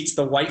guys' seats,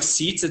 the white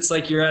seats, it's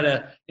like you're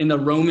in the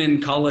Roman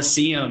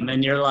Colosseum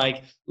and you're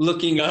like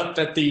looking up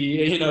at the,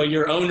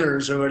 your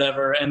owners or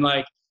whatever. And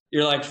like,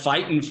 you're like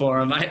fighting for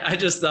them. I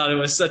just thought it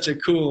was such a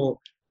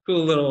cool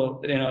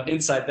little,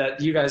 insight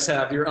that you guys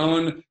have your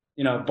own,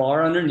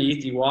 bar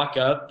underneath. You walk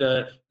up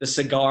the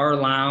cigar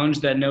lounge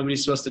that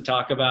nobody's supposed to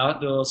talk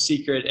about, the little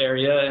secret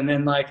area. And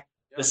then like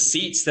the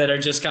seats that are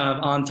just kind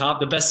of on top,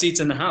 the best seats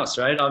in the house,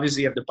 right?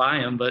 Obviously you have to buy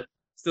them, but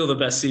still the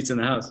best seats in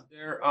the house.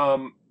 They're,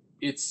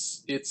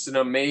 it's an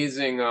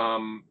amazing,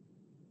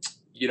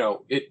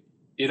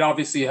 it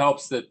obviously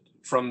helps that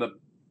from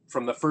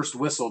the first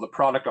whistle, the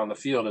product on the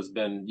field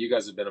you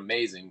guys have been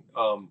amazing.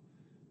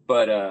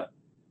 But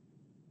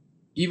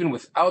even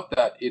without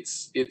that,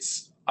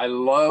 I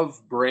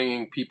love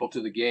bringing people to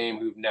the game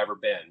who've never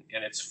been,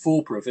 and it's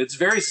foolproof. It's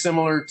very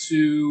similar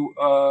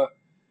to,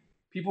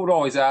 people would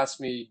always ask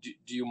me,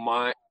 do you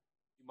mind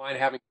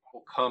having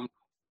people come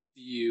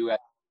see you at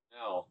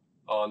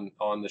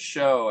on the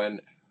show? And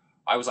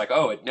I was like,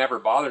 oh, it never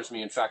bothers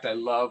me. In fact, I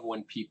love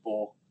when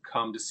people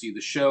come to see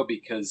the show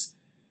because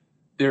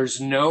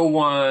there's no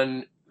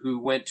one who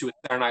went to a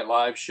Saturday Night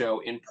Live show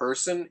in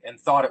person and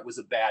thought it was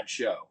a bad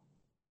show,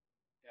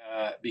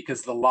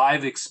 because the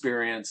live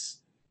experience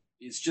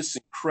is just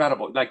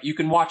incredible. Like you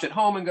can watch at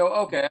home and go,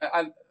 okay,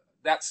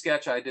 that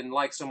sketch I didn't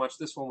like so much.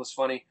 This one was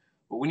funny.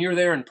 But when you're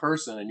there in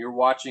person and you're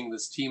watching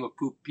this team of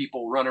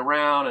people run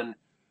around and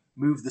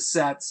move the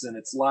sets and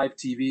it's live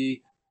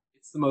TV,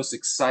 it's the most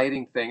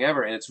exciting thing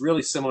ever. And it's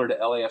really similar to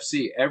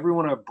LAFC.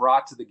 Everyone I've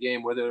brought to the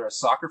game, whether they're a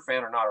soccer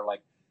fan or not, are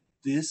like,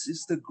 this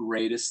is the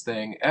greatest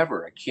thing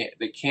ever.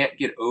 They can't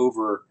get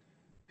over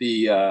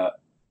the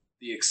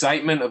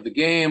excitement of the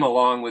game,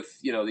 along with,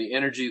 the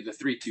energy, the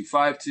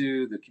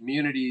 3-2-5-2, the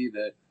community,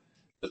 the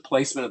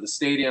placement of the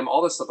stadium,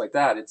 all this stuff like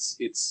that.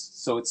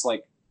 It's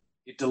like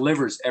it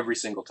delivers every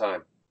single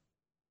time.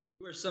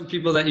 Who are some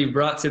people that you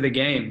brought to the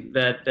game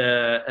that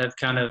have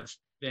kind of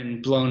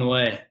been blown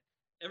away?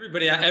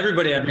 Everybody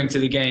I bring to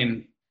the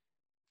game.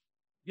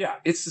 Yeah,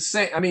 it's the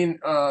same. I mean,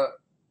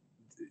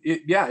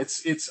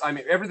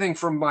 everything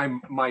from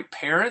my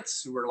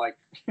parents who were like,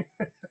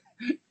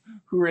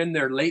 who were in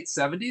their late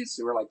 70s,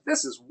 who were like,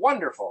 this is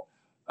wonderful.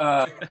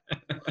 The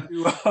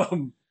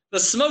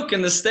smoke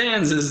in the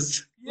stands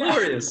is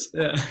glorious.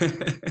 Yeah.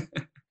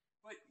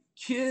 But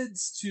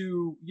kids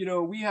to,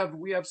 we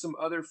have some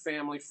other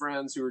family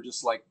friends who are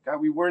just like, God,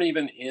 we weren't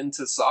even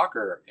into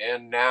soccer.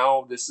 And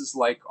now this is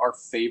like our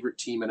favorite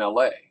team in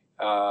LA.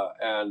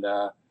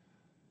 I'm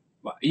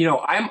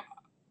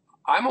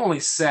only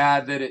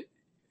sad that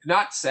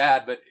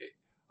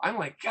I'm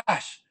like,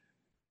 gosh,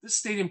 this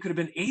stadium could have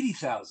been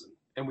 80,000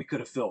 and we could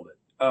have filled it.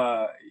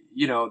 I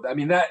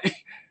mean,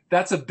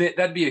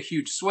 that'd be a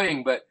huge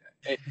swing, but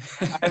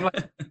I'm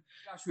like,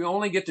 gosh, we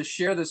only get to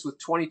share this with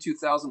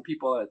 22,000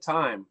 people at a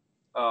time.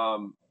 I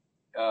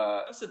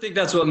also think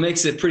that's what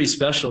makes it pretty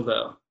special,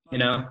 though.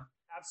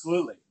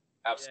 Absolutely.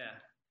 Yeah.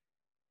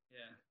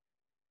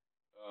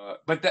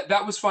 But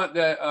that was fun.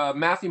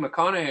 Matthew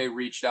McConaughey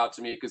reached out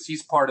to me because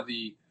he's part of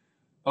the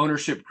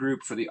ownership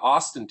group for the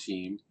Austin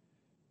team,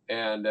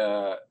 and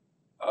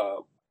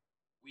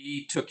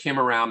we took him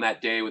around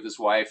that day with his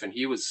wife, and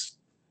he was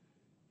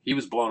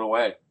blown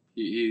away.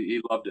 He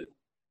loved it.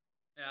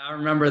 Yeah, I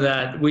remember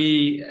that.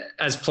 We,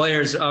 as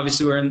players,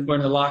 obviously we're in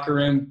the locker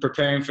room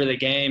preparing for the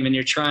game, and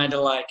you're trying to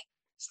like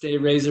stay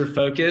razor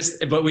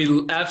focused. But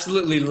we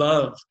absolutely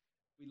love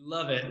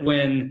it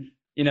when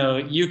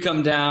you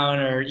come down,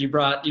 or you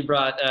brought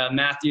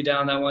Matthew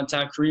down that one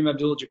time. Kareem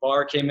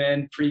Abdul-Jabbar came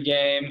in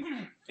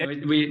pregame.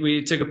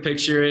 We took a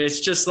picture.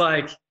 It's just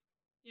like,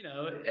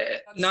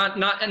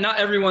 not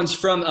everyone's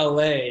from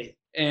LA,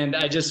 and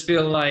I just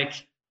feel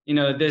like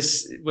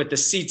this, with the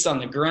seats on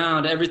the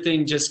ground,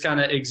 everything just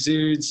kind of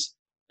exudes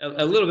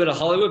a little bit of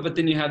Hollywood, but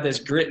then you have this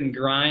grit and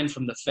grind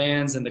from the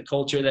fans and the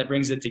culture that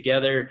brings it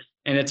together,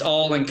 and it's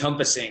all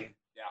encompassing.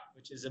 Yeah,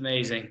 which is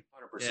amazing.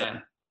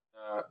 100%.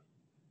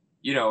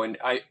 Yeah. And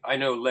I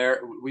know Larry.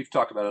 We've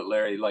talked about it,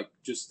 Larry. Like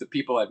just the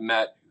people I've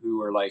met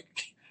who are like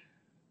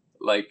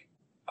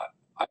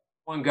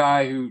one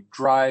guy who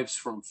drives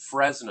from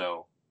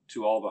Fresno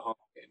to all the home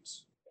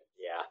games.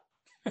 Yeah.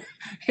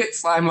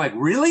 I'm like,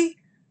 really?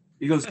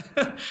 He goes,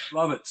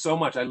 love it so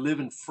much. I live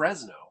in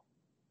Fresno.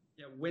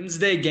 Yeah,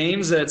 Wednesday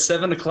games at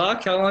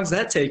 7:00. How long's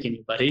that taking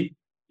you, buddy?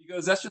 He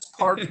goes, that's just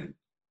part of it,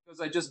 because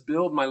I just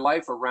build my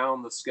life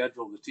around the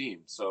schedule of the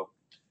team. So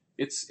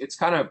it's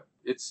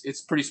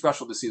pretty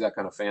special to see that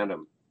kind of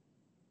fandom.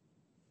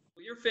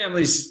 Well, your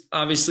family's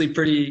obviously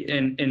pretty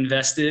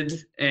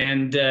invested,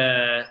 and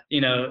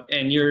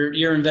and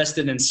you're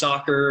invested in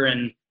soccer,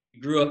 and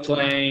grew up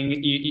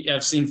playing.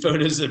 I've seen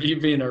photos of you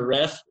being a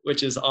ref,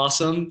 which is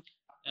awesome.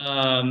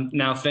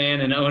 Now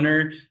fan and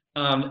owner.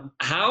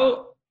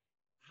 How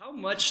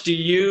much do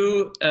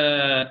you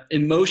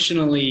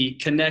emotionally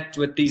connect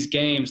with these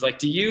games? Like,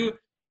 do you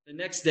the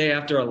next day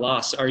after a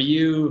loss, are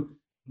you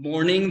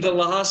mourning the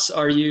loss?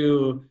 Are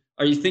you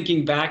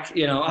thinking back?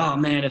 Oh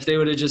man, if they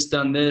would have just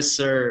done this,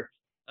 or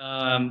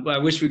I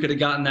wish we could have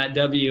gotten that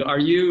W. Are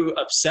you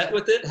upset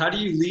with it? How do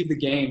you leave the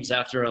games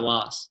after a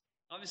loss?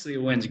 Obviously,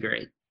 a win's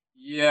great.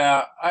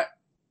 Yeah,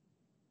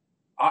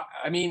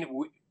 I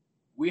mean,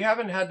 we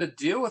haven't had to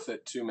deal with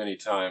it too many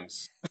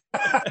times.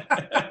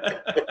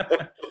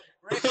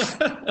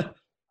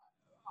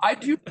 I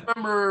do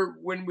remember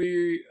when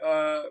we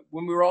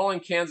were all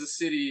in Kansas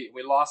City,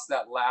 we lost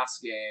that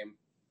last game.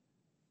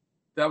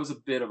 That was a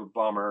bit of a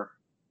bummer.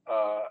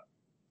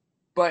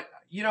 But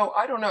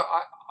I don't know.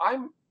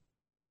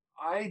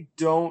 I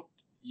don't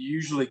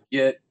usually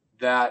get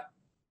that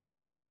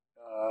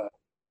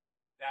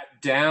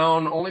that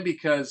down, only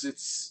because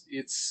it's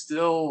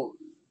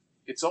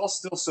all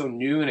still so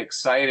new and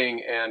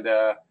exciting, and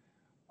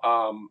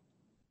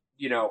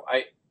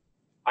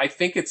I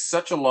think it's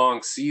such a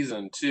long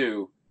season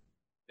too,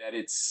 that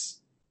it's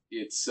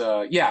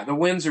yeah, the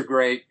wins are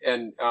great,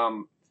 and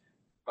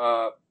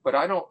but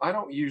I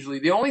don't usually.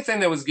 The only thing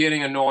that was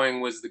getting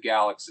annoying was the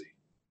Galaxy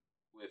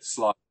with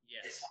Slot.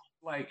 Yes.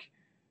 Like,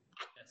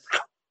 Yes.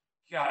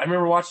 yeah, I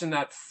remember watching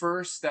that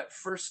first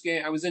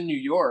game. I was in New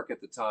York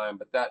at the time,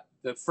 but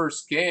the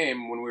first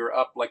game when we were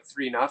up like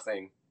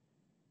 3-0,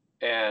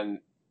 and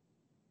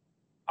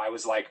I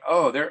was like,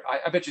 oh,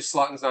 I bet you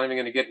Slotton's not even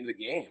going to get into the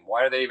game.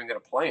 Why are they even going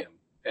to play him?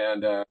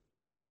 And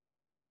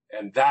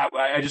that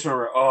I just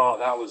remember, oh,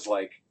 that was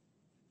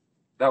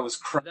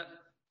crazy.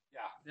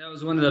 That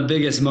was one of the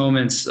biggest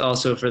moments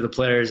also for the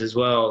players as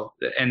well.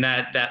 And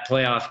that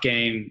playoff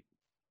game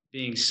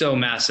being so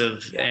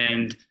massive, Yeah.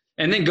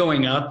 and then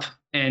going up,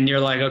 and you're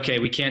like, okay,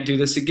 we can't do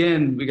this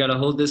again. We got to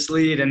hold this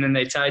lead. And then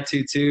they tied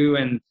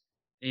 2-2, and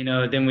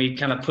then we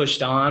kind of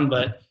pushed on.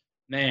 But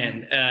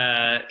man,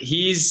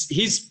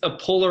 he's a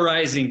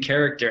polarizing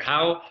character.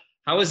 How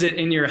is it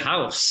in your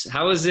house?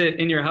 How is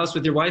it in your house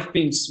with your wife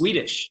being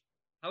Swedish?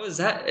 How is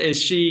that?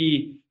 Is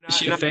she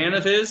a fan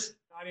of his?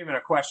 Not even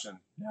a question.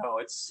 No,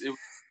 it was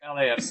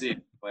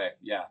LAFC play.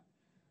 Yeah,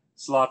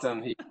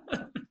 Zlatan.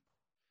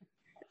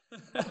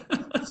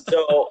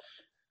 So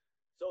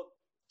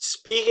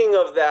speaking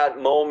of that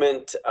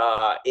moment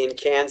in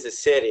Kansas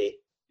City,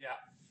 Yeah.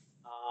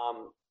 I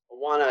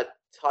want to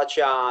touch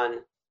on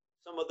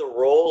some of the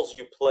roles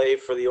you play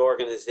for the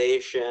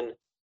organization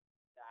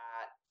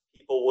that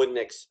people wouldn't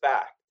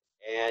expect.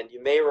 And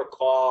you may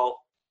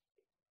recall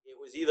it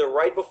was either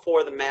right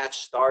before the match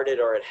started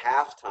or at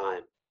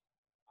halftime.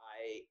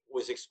 I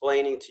was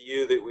explaining to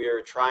you that we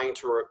are trying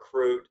to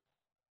recruit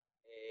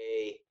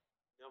a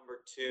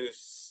number 2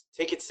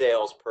 ticket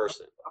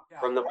salesperson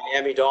from the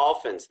Miami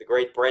Dolphins, the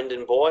great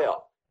Brendan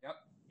Boyle. Yep.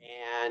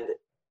 And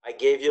I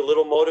gave you a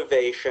little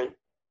motivation,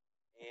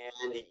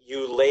 and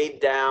you laid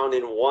down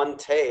in one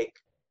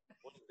take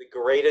one of the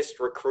greatest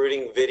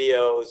recruiting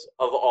videos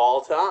of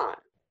all time.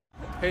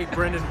 Hey,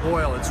 Brendan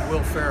Boyle, it's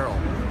Will Ferrell.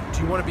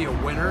 Do you want to be a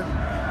winner?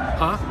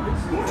 Huh?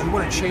 Do you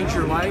want to change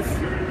your life?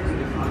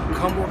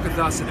 Come work with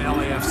us at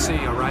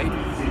LAFC, all right?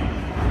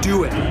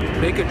 Do it.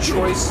 Make a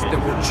choice that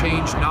will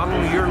change not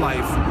only your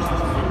life,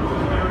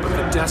 but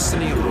the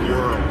destiny of the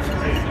world.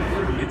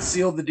 It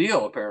sealed the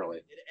deal, apparently.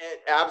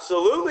 It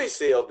absolutely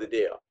sealed the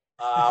deal.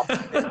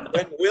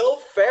 When Will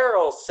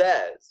Ferrell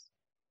says,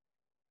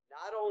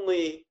 not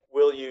only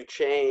will you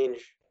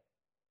change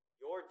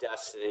your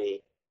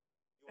destiny,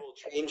 you will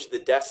change the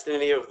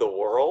destiny of the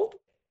world.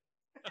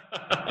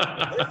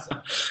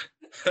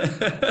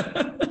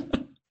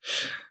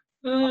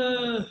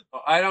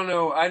 I don't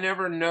know. I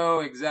never know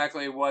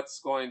exactly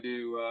what's going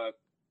to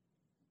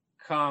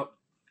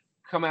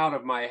come out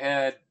of my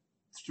head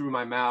through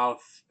my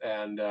mouth,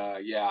 and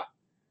yeah.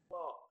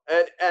 Well,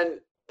 and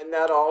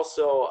that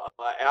also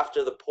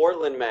after the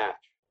Portland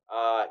match,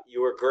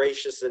 you were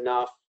gracious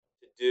enough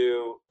to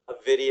do a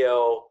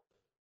video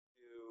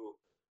to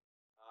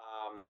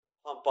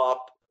pump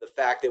up the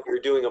fact that we were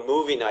doing a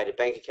movie night at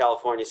Bank of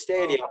California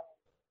Stadium,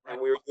 and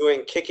we were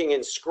doing Kicking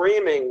and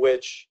Screaming,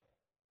 which,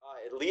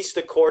 at least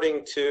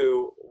according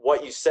to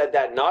what you said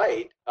that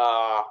night,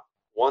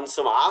 won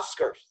some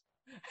Oscars.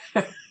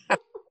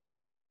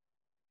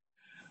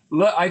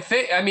 Look,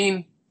 I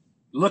mean,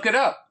 look it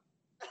up.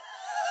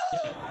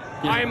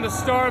 I am the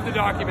star of the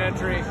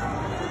documentary,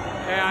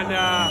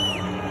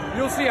 and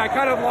you'll see I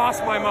kind of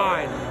lost my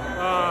mind.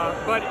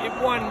 But it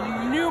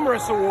won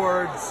numerous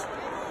awards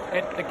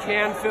at the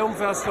Cannes Film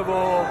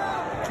Festival,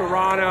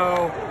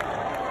 Toronto.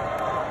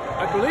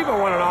 I believe I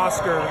won an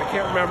Oscar. I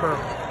can't remember.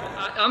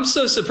 I'm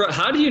so surprised.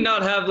 How do you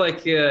not have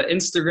like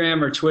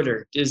Instagram or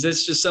Twitter? Is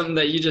this just something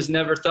that you just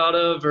never thought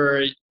of,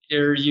 or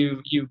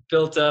you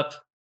built up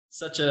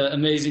such an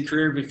amazing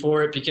career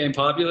before it became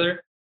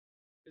popular?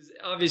 Because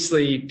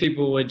obviously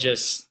people would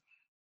just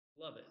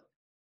love it.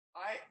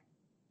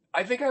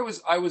 I think I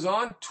was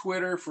on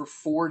Twitter for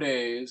 4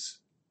 days.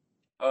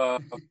 uh,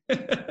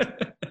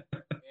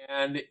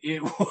 and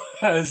it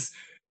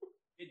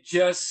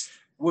just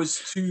was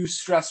too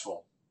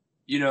stressful,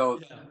 you know,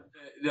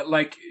 Yeah.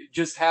 like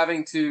just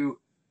having to,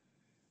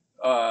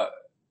 uh,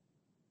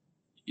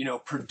 you know,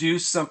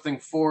 produce something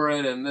for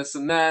it and this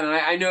and that. And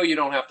I know you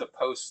don't have to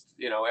post,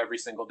 you know, every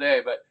single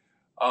day, but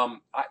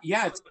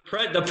yeah, it's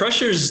The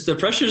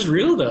pressure's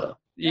real though.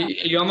 yeah.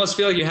 You almost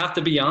feel like you have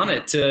to be on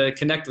it to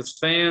connect with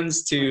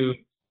fans, to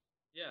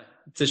yeah,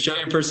 to show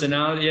your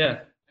personality.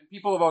 Yeah. And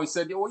people have always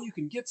said, yeah, well, you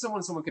can get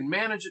someone can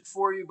manage it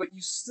for you, but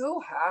you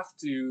still have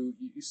to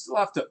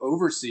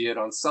oversee it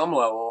on some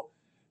level,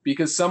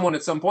 because someone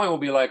at some point will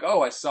be like,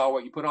 oh, I saw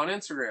what you put on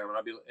Instagram,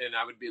 and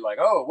I would be like,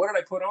 oh, what did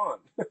I put on?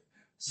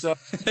 So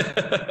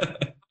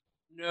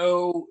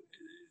no,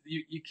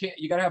 you can't.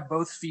 You got to have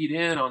both feet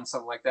in on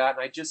something like that.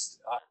 And I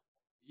just,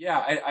 yeah,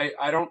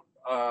 I don't.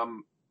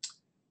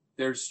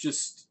 There's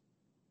just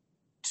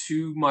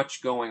too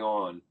much going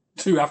on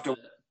to have to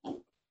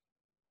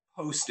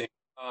posting.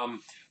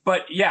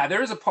 But yeah,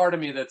 there is a part of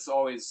me that's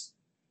always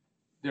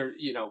there.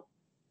 You know,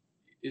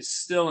 is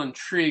still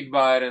intrigued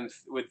by it and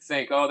would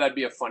think, oh, that'd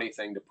be a funny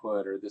thing to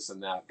put or this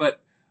and that.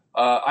 But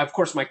of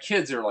course, my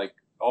kids are like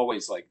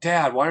always like,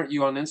 Dad, why aren't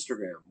you on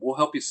Instagram? We'll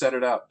help you set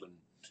it up. And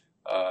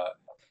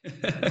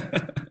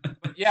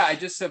but yeah, I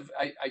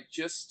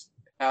just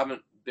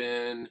haven't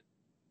been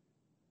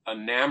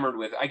enamored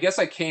with it. I guess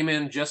I came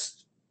in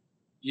just,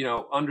 you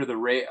know, under the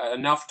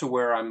enough to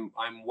where I'm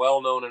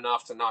well known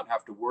enough to not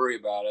have to worry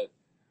about it.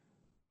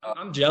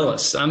 I'm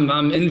jealous. I'm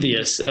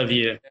envious of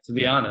you, to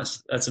be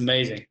honest. That's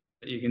amazing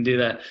that you can do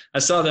that. I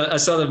saw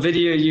the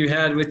video you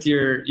had with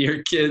your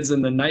kids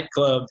in the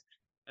nightclub.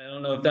 I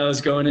don't know if that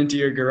was going into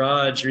your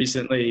garage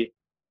recently.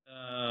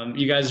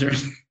 You guys are.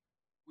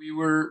 We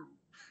were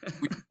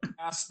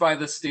asked by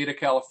the state of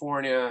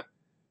California,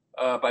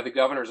 by the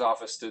governor's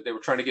office, they were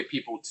trying to get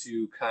people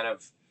to kind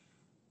of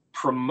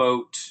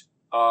promote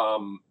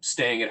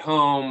staying at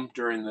home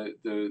during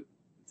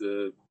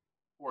the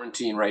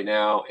quarantine right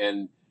now,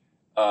 and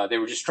they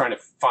were just trying to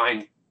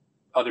find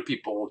other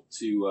people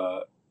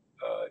to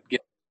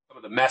get some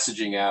of the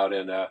messaging out.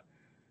 And It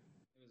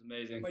was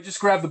amazing. I just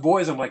grabbed the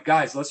boys. I'm like,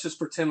 guys, let's just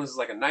pretend this is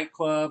like a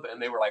nightclub.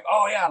 And they were like,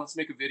 oh yeah, let's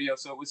make a video.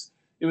 So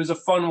it was a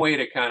fun way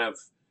to kind of,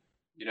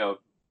 you know,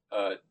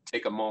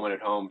 take a moment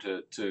at home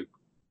to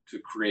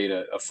create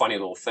a funny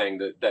little thing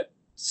that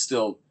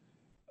still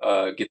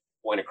gets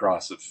the point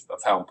across of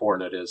how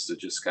important it is to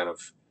just kind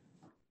of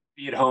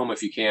be at home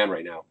if you can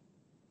right now.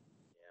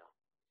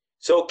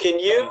 So can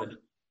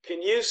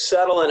you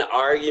settle an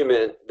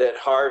argument that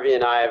Harvey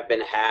and I have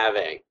been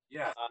having?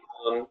 Yeah.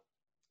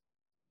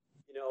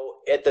 You know,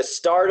 at the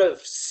start of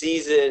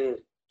season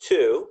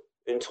 2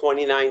 in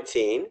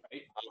 2019,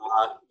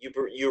 you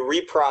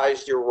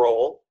reprised your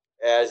role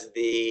as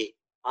the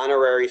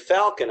honorary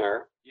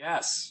Falconer.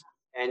 Yes.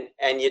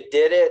 And you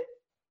did it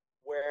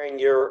wearing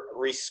your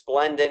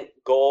resplendent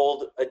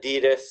gold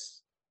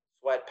Adidas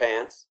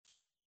sweatpants.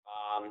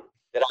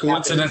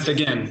 Coincidence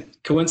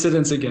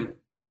again.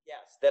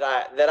 Yes, that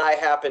I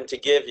happened to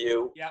give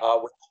you, yeah.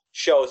 Which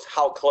shows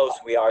how close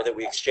we are that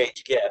we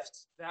exchange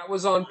gifts. That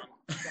was on.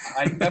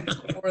 I never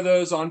wore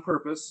those on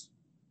purpose.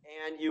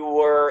 And you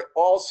were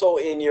also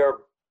in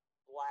your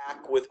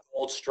black with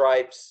gold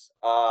stripes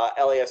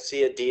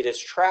LAFC Adidas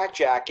track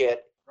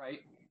jacket.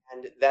 Right.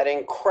 And that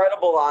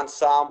incredible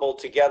ensemble,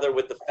 together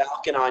with the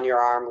Falcon on your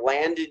arm,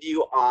 landed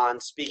you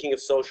on, speaking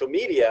of social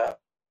media,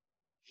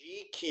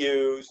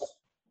 GQ's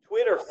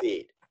Twitter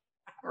feed.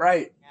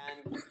 Right.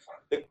 And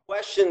the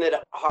question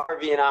that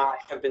Harvey and I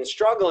have been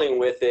struggling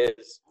with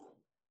is,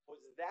 was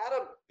that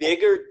a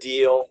bigger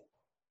deal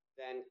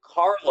than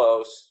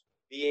Carlos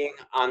being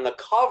on the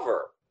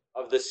cover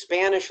of the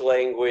Spanish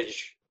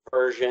language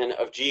version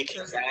of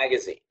GQ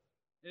magazine?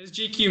 It was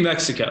GQ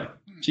Mexico.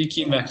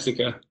 GQ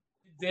Mexico.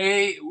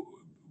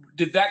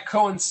 Did that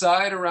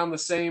coincide around the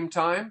same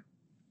time?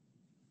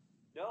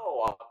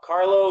 No,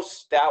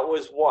 Carlos, that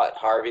was what,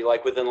 Harvey,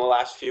 like within the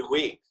last few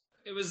weeks?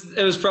 It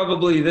was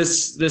probably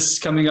this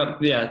coming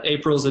up, yeah,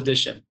 April's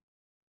edition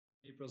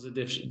of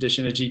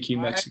GQ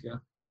Mexico.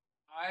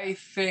 I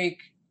think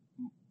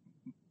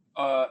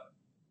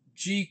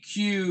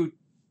GQ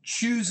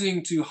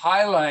choosing to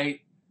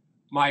highlight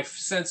my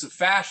sense of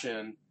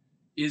fashion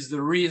is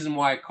the reason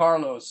why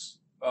Carlos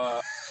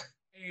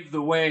paved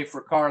the way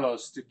for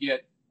Carlos to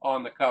get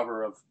on the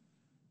cover of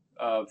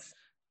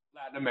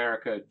Latin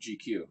America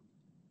GQ.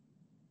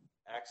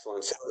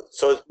 Excellent.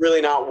 So it's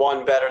really not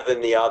one better than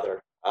the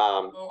other.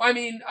 I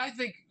mean, I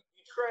think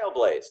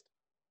trailblazed.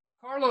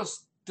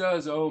 Carlos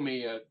does owe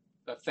me a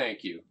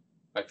thank you,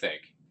 I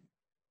think.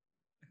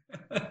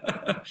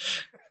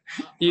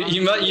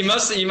 You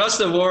must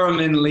have wore them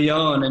in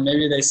Leon, and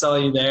maybe they saw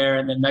you there,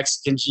 and then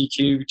Mexican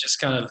GQ just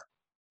kind of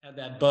had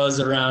that buzz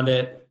around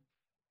it.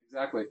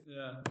 Exactly.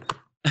 Yeah.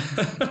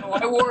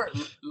 I wore,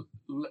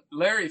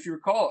 Larry, if you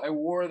recall, I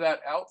wore that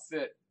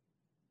outfit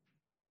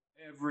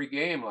every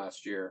game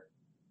last year.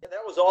 Yeah,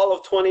 that was all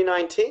of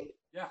 2019.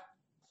 Yeah.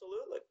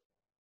 Absolutely.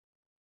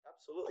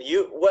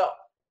 When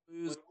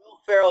Will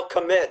Ferrell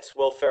commits,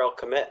 Will Ferrell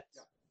commits.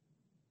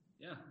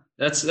 Yeah,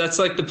 that's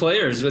like the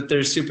players with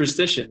their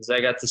superstitions. I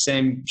got the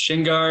same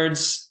shin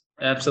guards.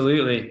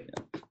 Absolutely.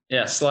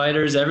 Yeah,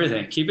 sliders,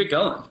 everything. Keep it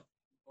going.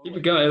 Keep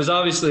it going. It was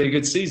obviously a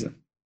good season.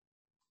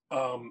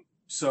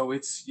 So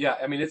it's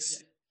I mean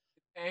it's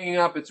hanging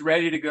up. It's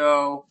ready to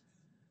go.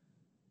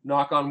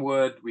 Knock on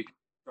wood. We can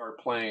start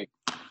playing.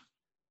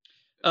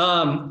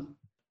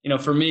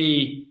 For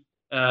me,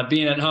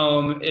 being at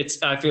home,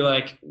 I feel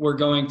like we're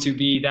going to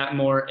be that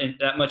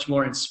much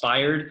more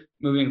inspired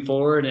moving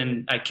forward,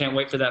 and I can't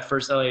wait for that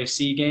first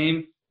LAFC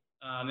game.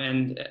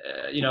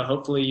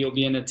 Hopefully you'll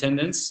be in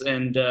attendance,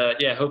 and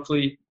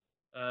hopefully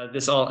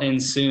this all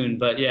ends soon.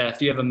 But yeah,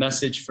 if you have a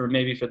message for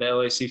the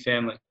LAC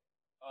family.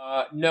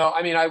 No,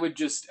 I mean I would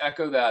just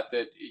echo that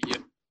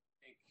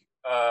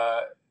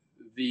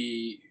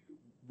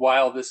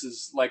while this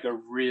is like a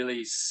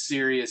really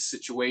serious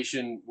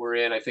situation we're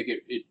in, I think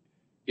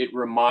it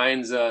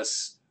reminds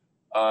us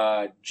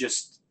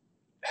just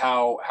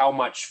how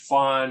much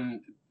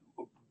fun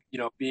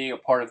being a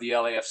part of the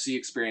LAFC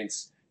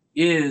experience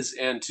is,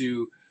 and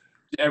to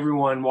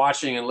everyone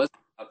watching and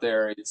listening out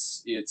there,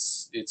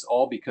 it's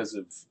all because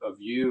of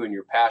you and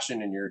your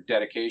passion and your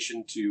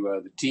dedication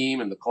to the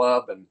team and the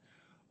club, and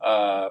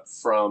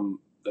from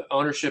the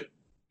ownership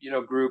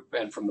group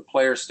and from the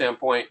player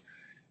standpoint,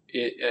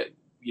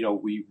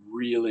 we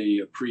really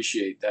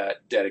appreciate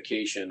that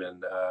dedication,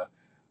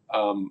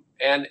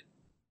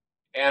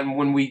 and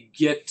when we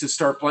get to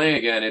start playing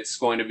again, it's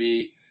going to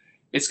be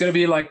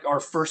like our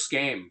first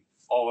game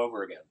all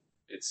over again.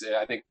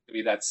 I think it'll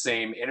be that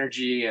same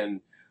energy,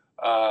 and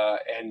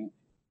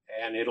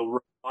it'll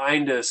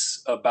remind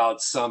us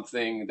about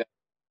something that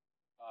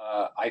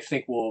I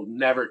think we'll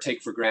never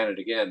take for granted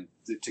again,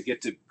 to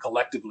get to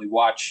collectively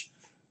watch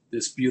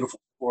this beautiful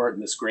sport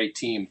and this great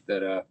team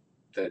that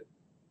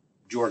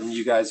Jordan,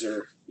 you guys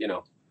are,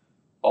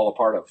 all a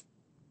part of.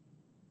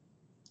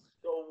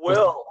 So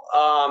Will,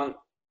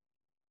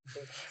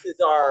 this is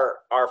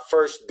our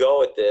first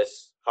go at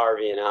this,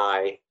 Harvey and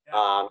I.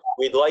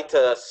 We'd like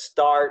to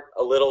start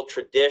a little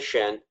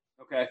tradition.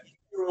 Okay. If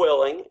you're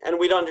willing, and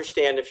we'd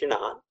understand if you're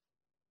not,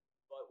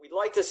 but we'd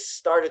like to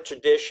start a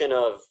tradition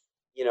of,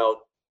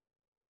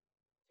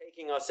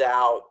 taking us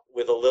out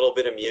with a little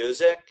bit of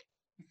music.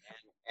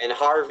 And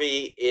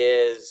Harvey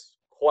is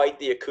quite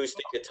the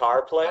acoustic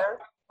guitar player.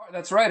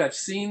 That's right. I've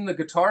seen the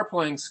guitar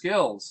playing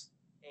skills.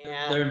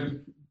 And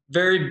They're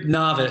very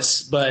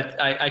novice, but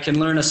I can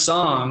learn a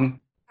song,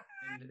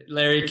 and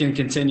Larry can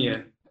continue.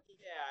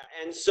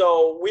 yeah, and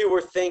so we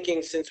were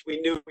thinking, since we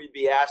knew we'd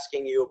be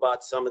asking you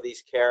about some of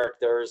these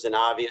characters, and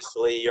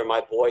obviously you're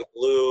my boy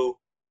Glue,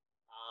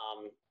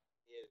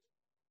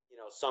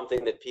 is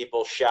something that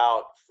people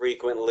shout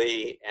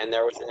frequently, and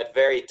there was that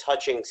very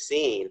touching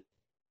scene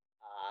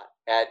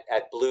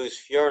at Blue's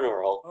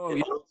funeral in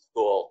middle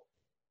school.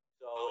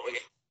 So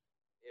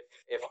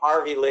if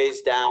Harvey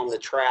lays down the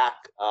track,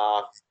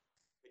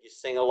 could you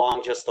sing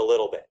along just a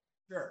little bit?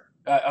 Sure.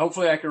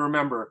 Hopefully I can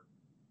remember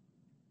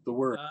the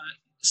word.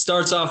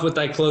 Starts off with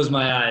 "I close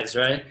my eyes,"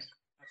 right?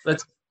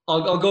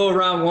 I'll go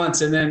around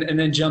once and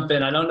then jump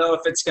in. I don't know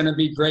if it's going to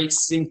be great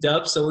synced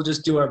up, so we'll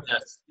just do our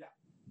best. Yeah.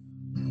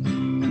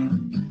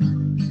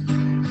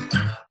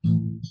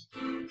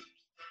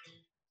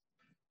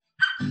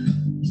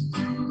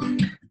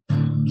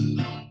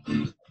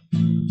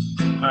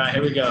 All right,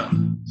 here we go.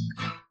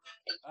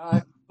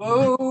 I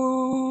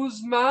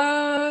close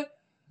my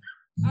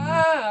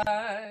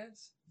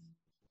eyes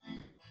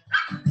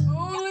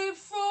only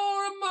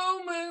for a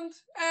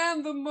moment,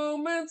 and the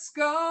moment's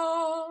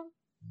gone.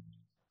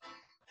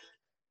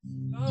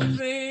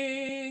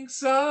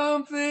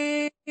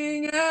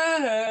 Something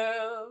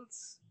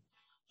else.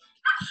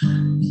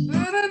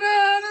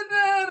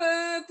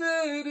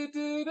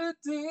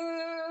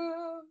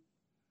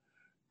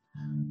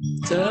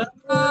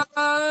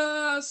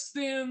 Dust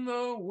in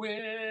the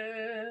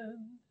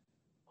wind.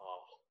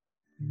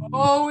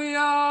 All we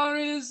are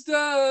is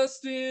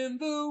dust in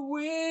the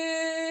wind.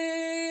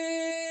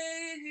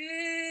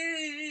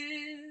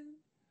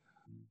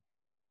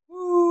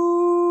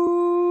 Ooh.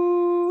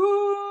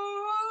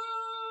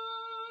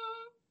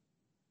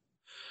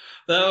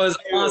 That was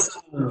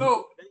awesome.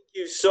 So, Thank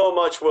you so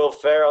much, Will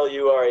Ferrell.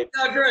 You are a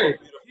Great.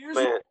 here's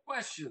man. a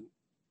question.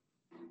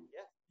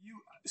 Yeah.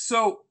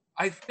 So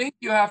I think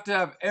you have to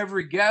have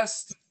every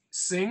guest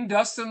sing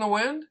 "Dust in the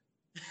Wind."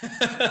 Kind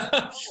of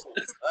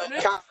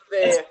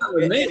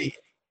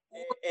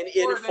an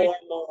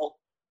informal.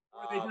 Or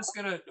are they just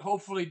gonna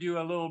hopefully do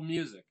a little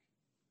music?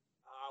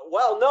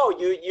 Well, no,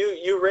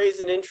 you raise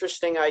an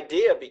interesting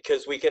idea,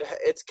 because we could.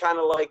 It's kind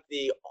of like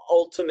the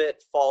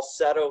ultimate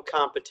falsetto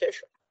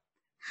competition.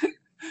 And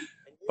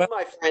you,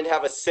 my friend,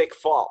 have a sick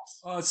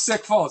false.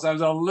 Sick falls. I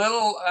was a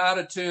little out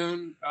of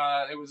tune.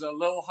 It was a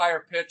little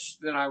higher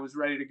pitched than I was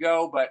ready to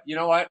go. But you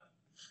know what?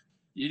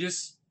 You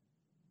just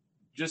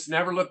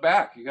never look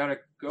back. You got to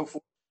go for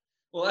it.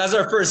 Well, as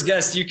our first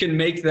guest, you can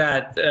make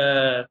that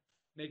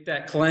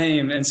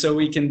claim, and so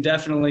we can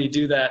definitely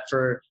do that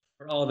for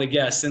all the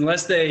guests,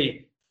 unless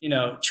they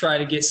try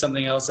to get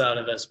something else out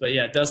of us. But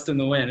yeah, "Dust in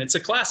the Wind." It's a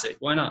classic.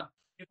 Why not?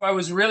 If I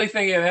was really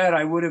thinking ahead,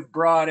 I would have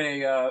brought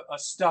a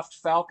stuffed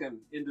falcon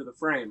into the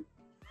frame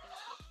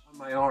on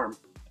my arm.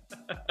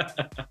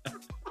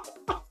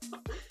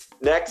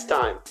 Next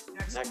time.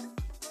 Next. Next.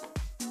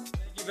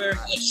 Thank you very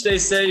much. Stay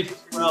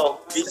safe.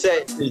 Well, be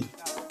safe.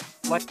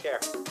 Like Take care.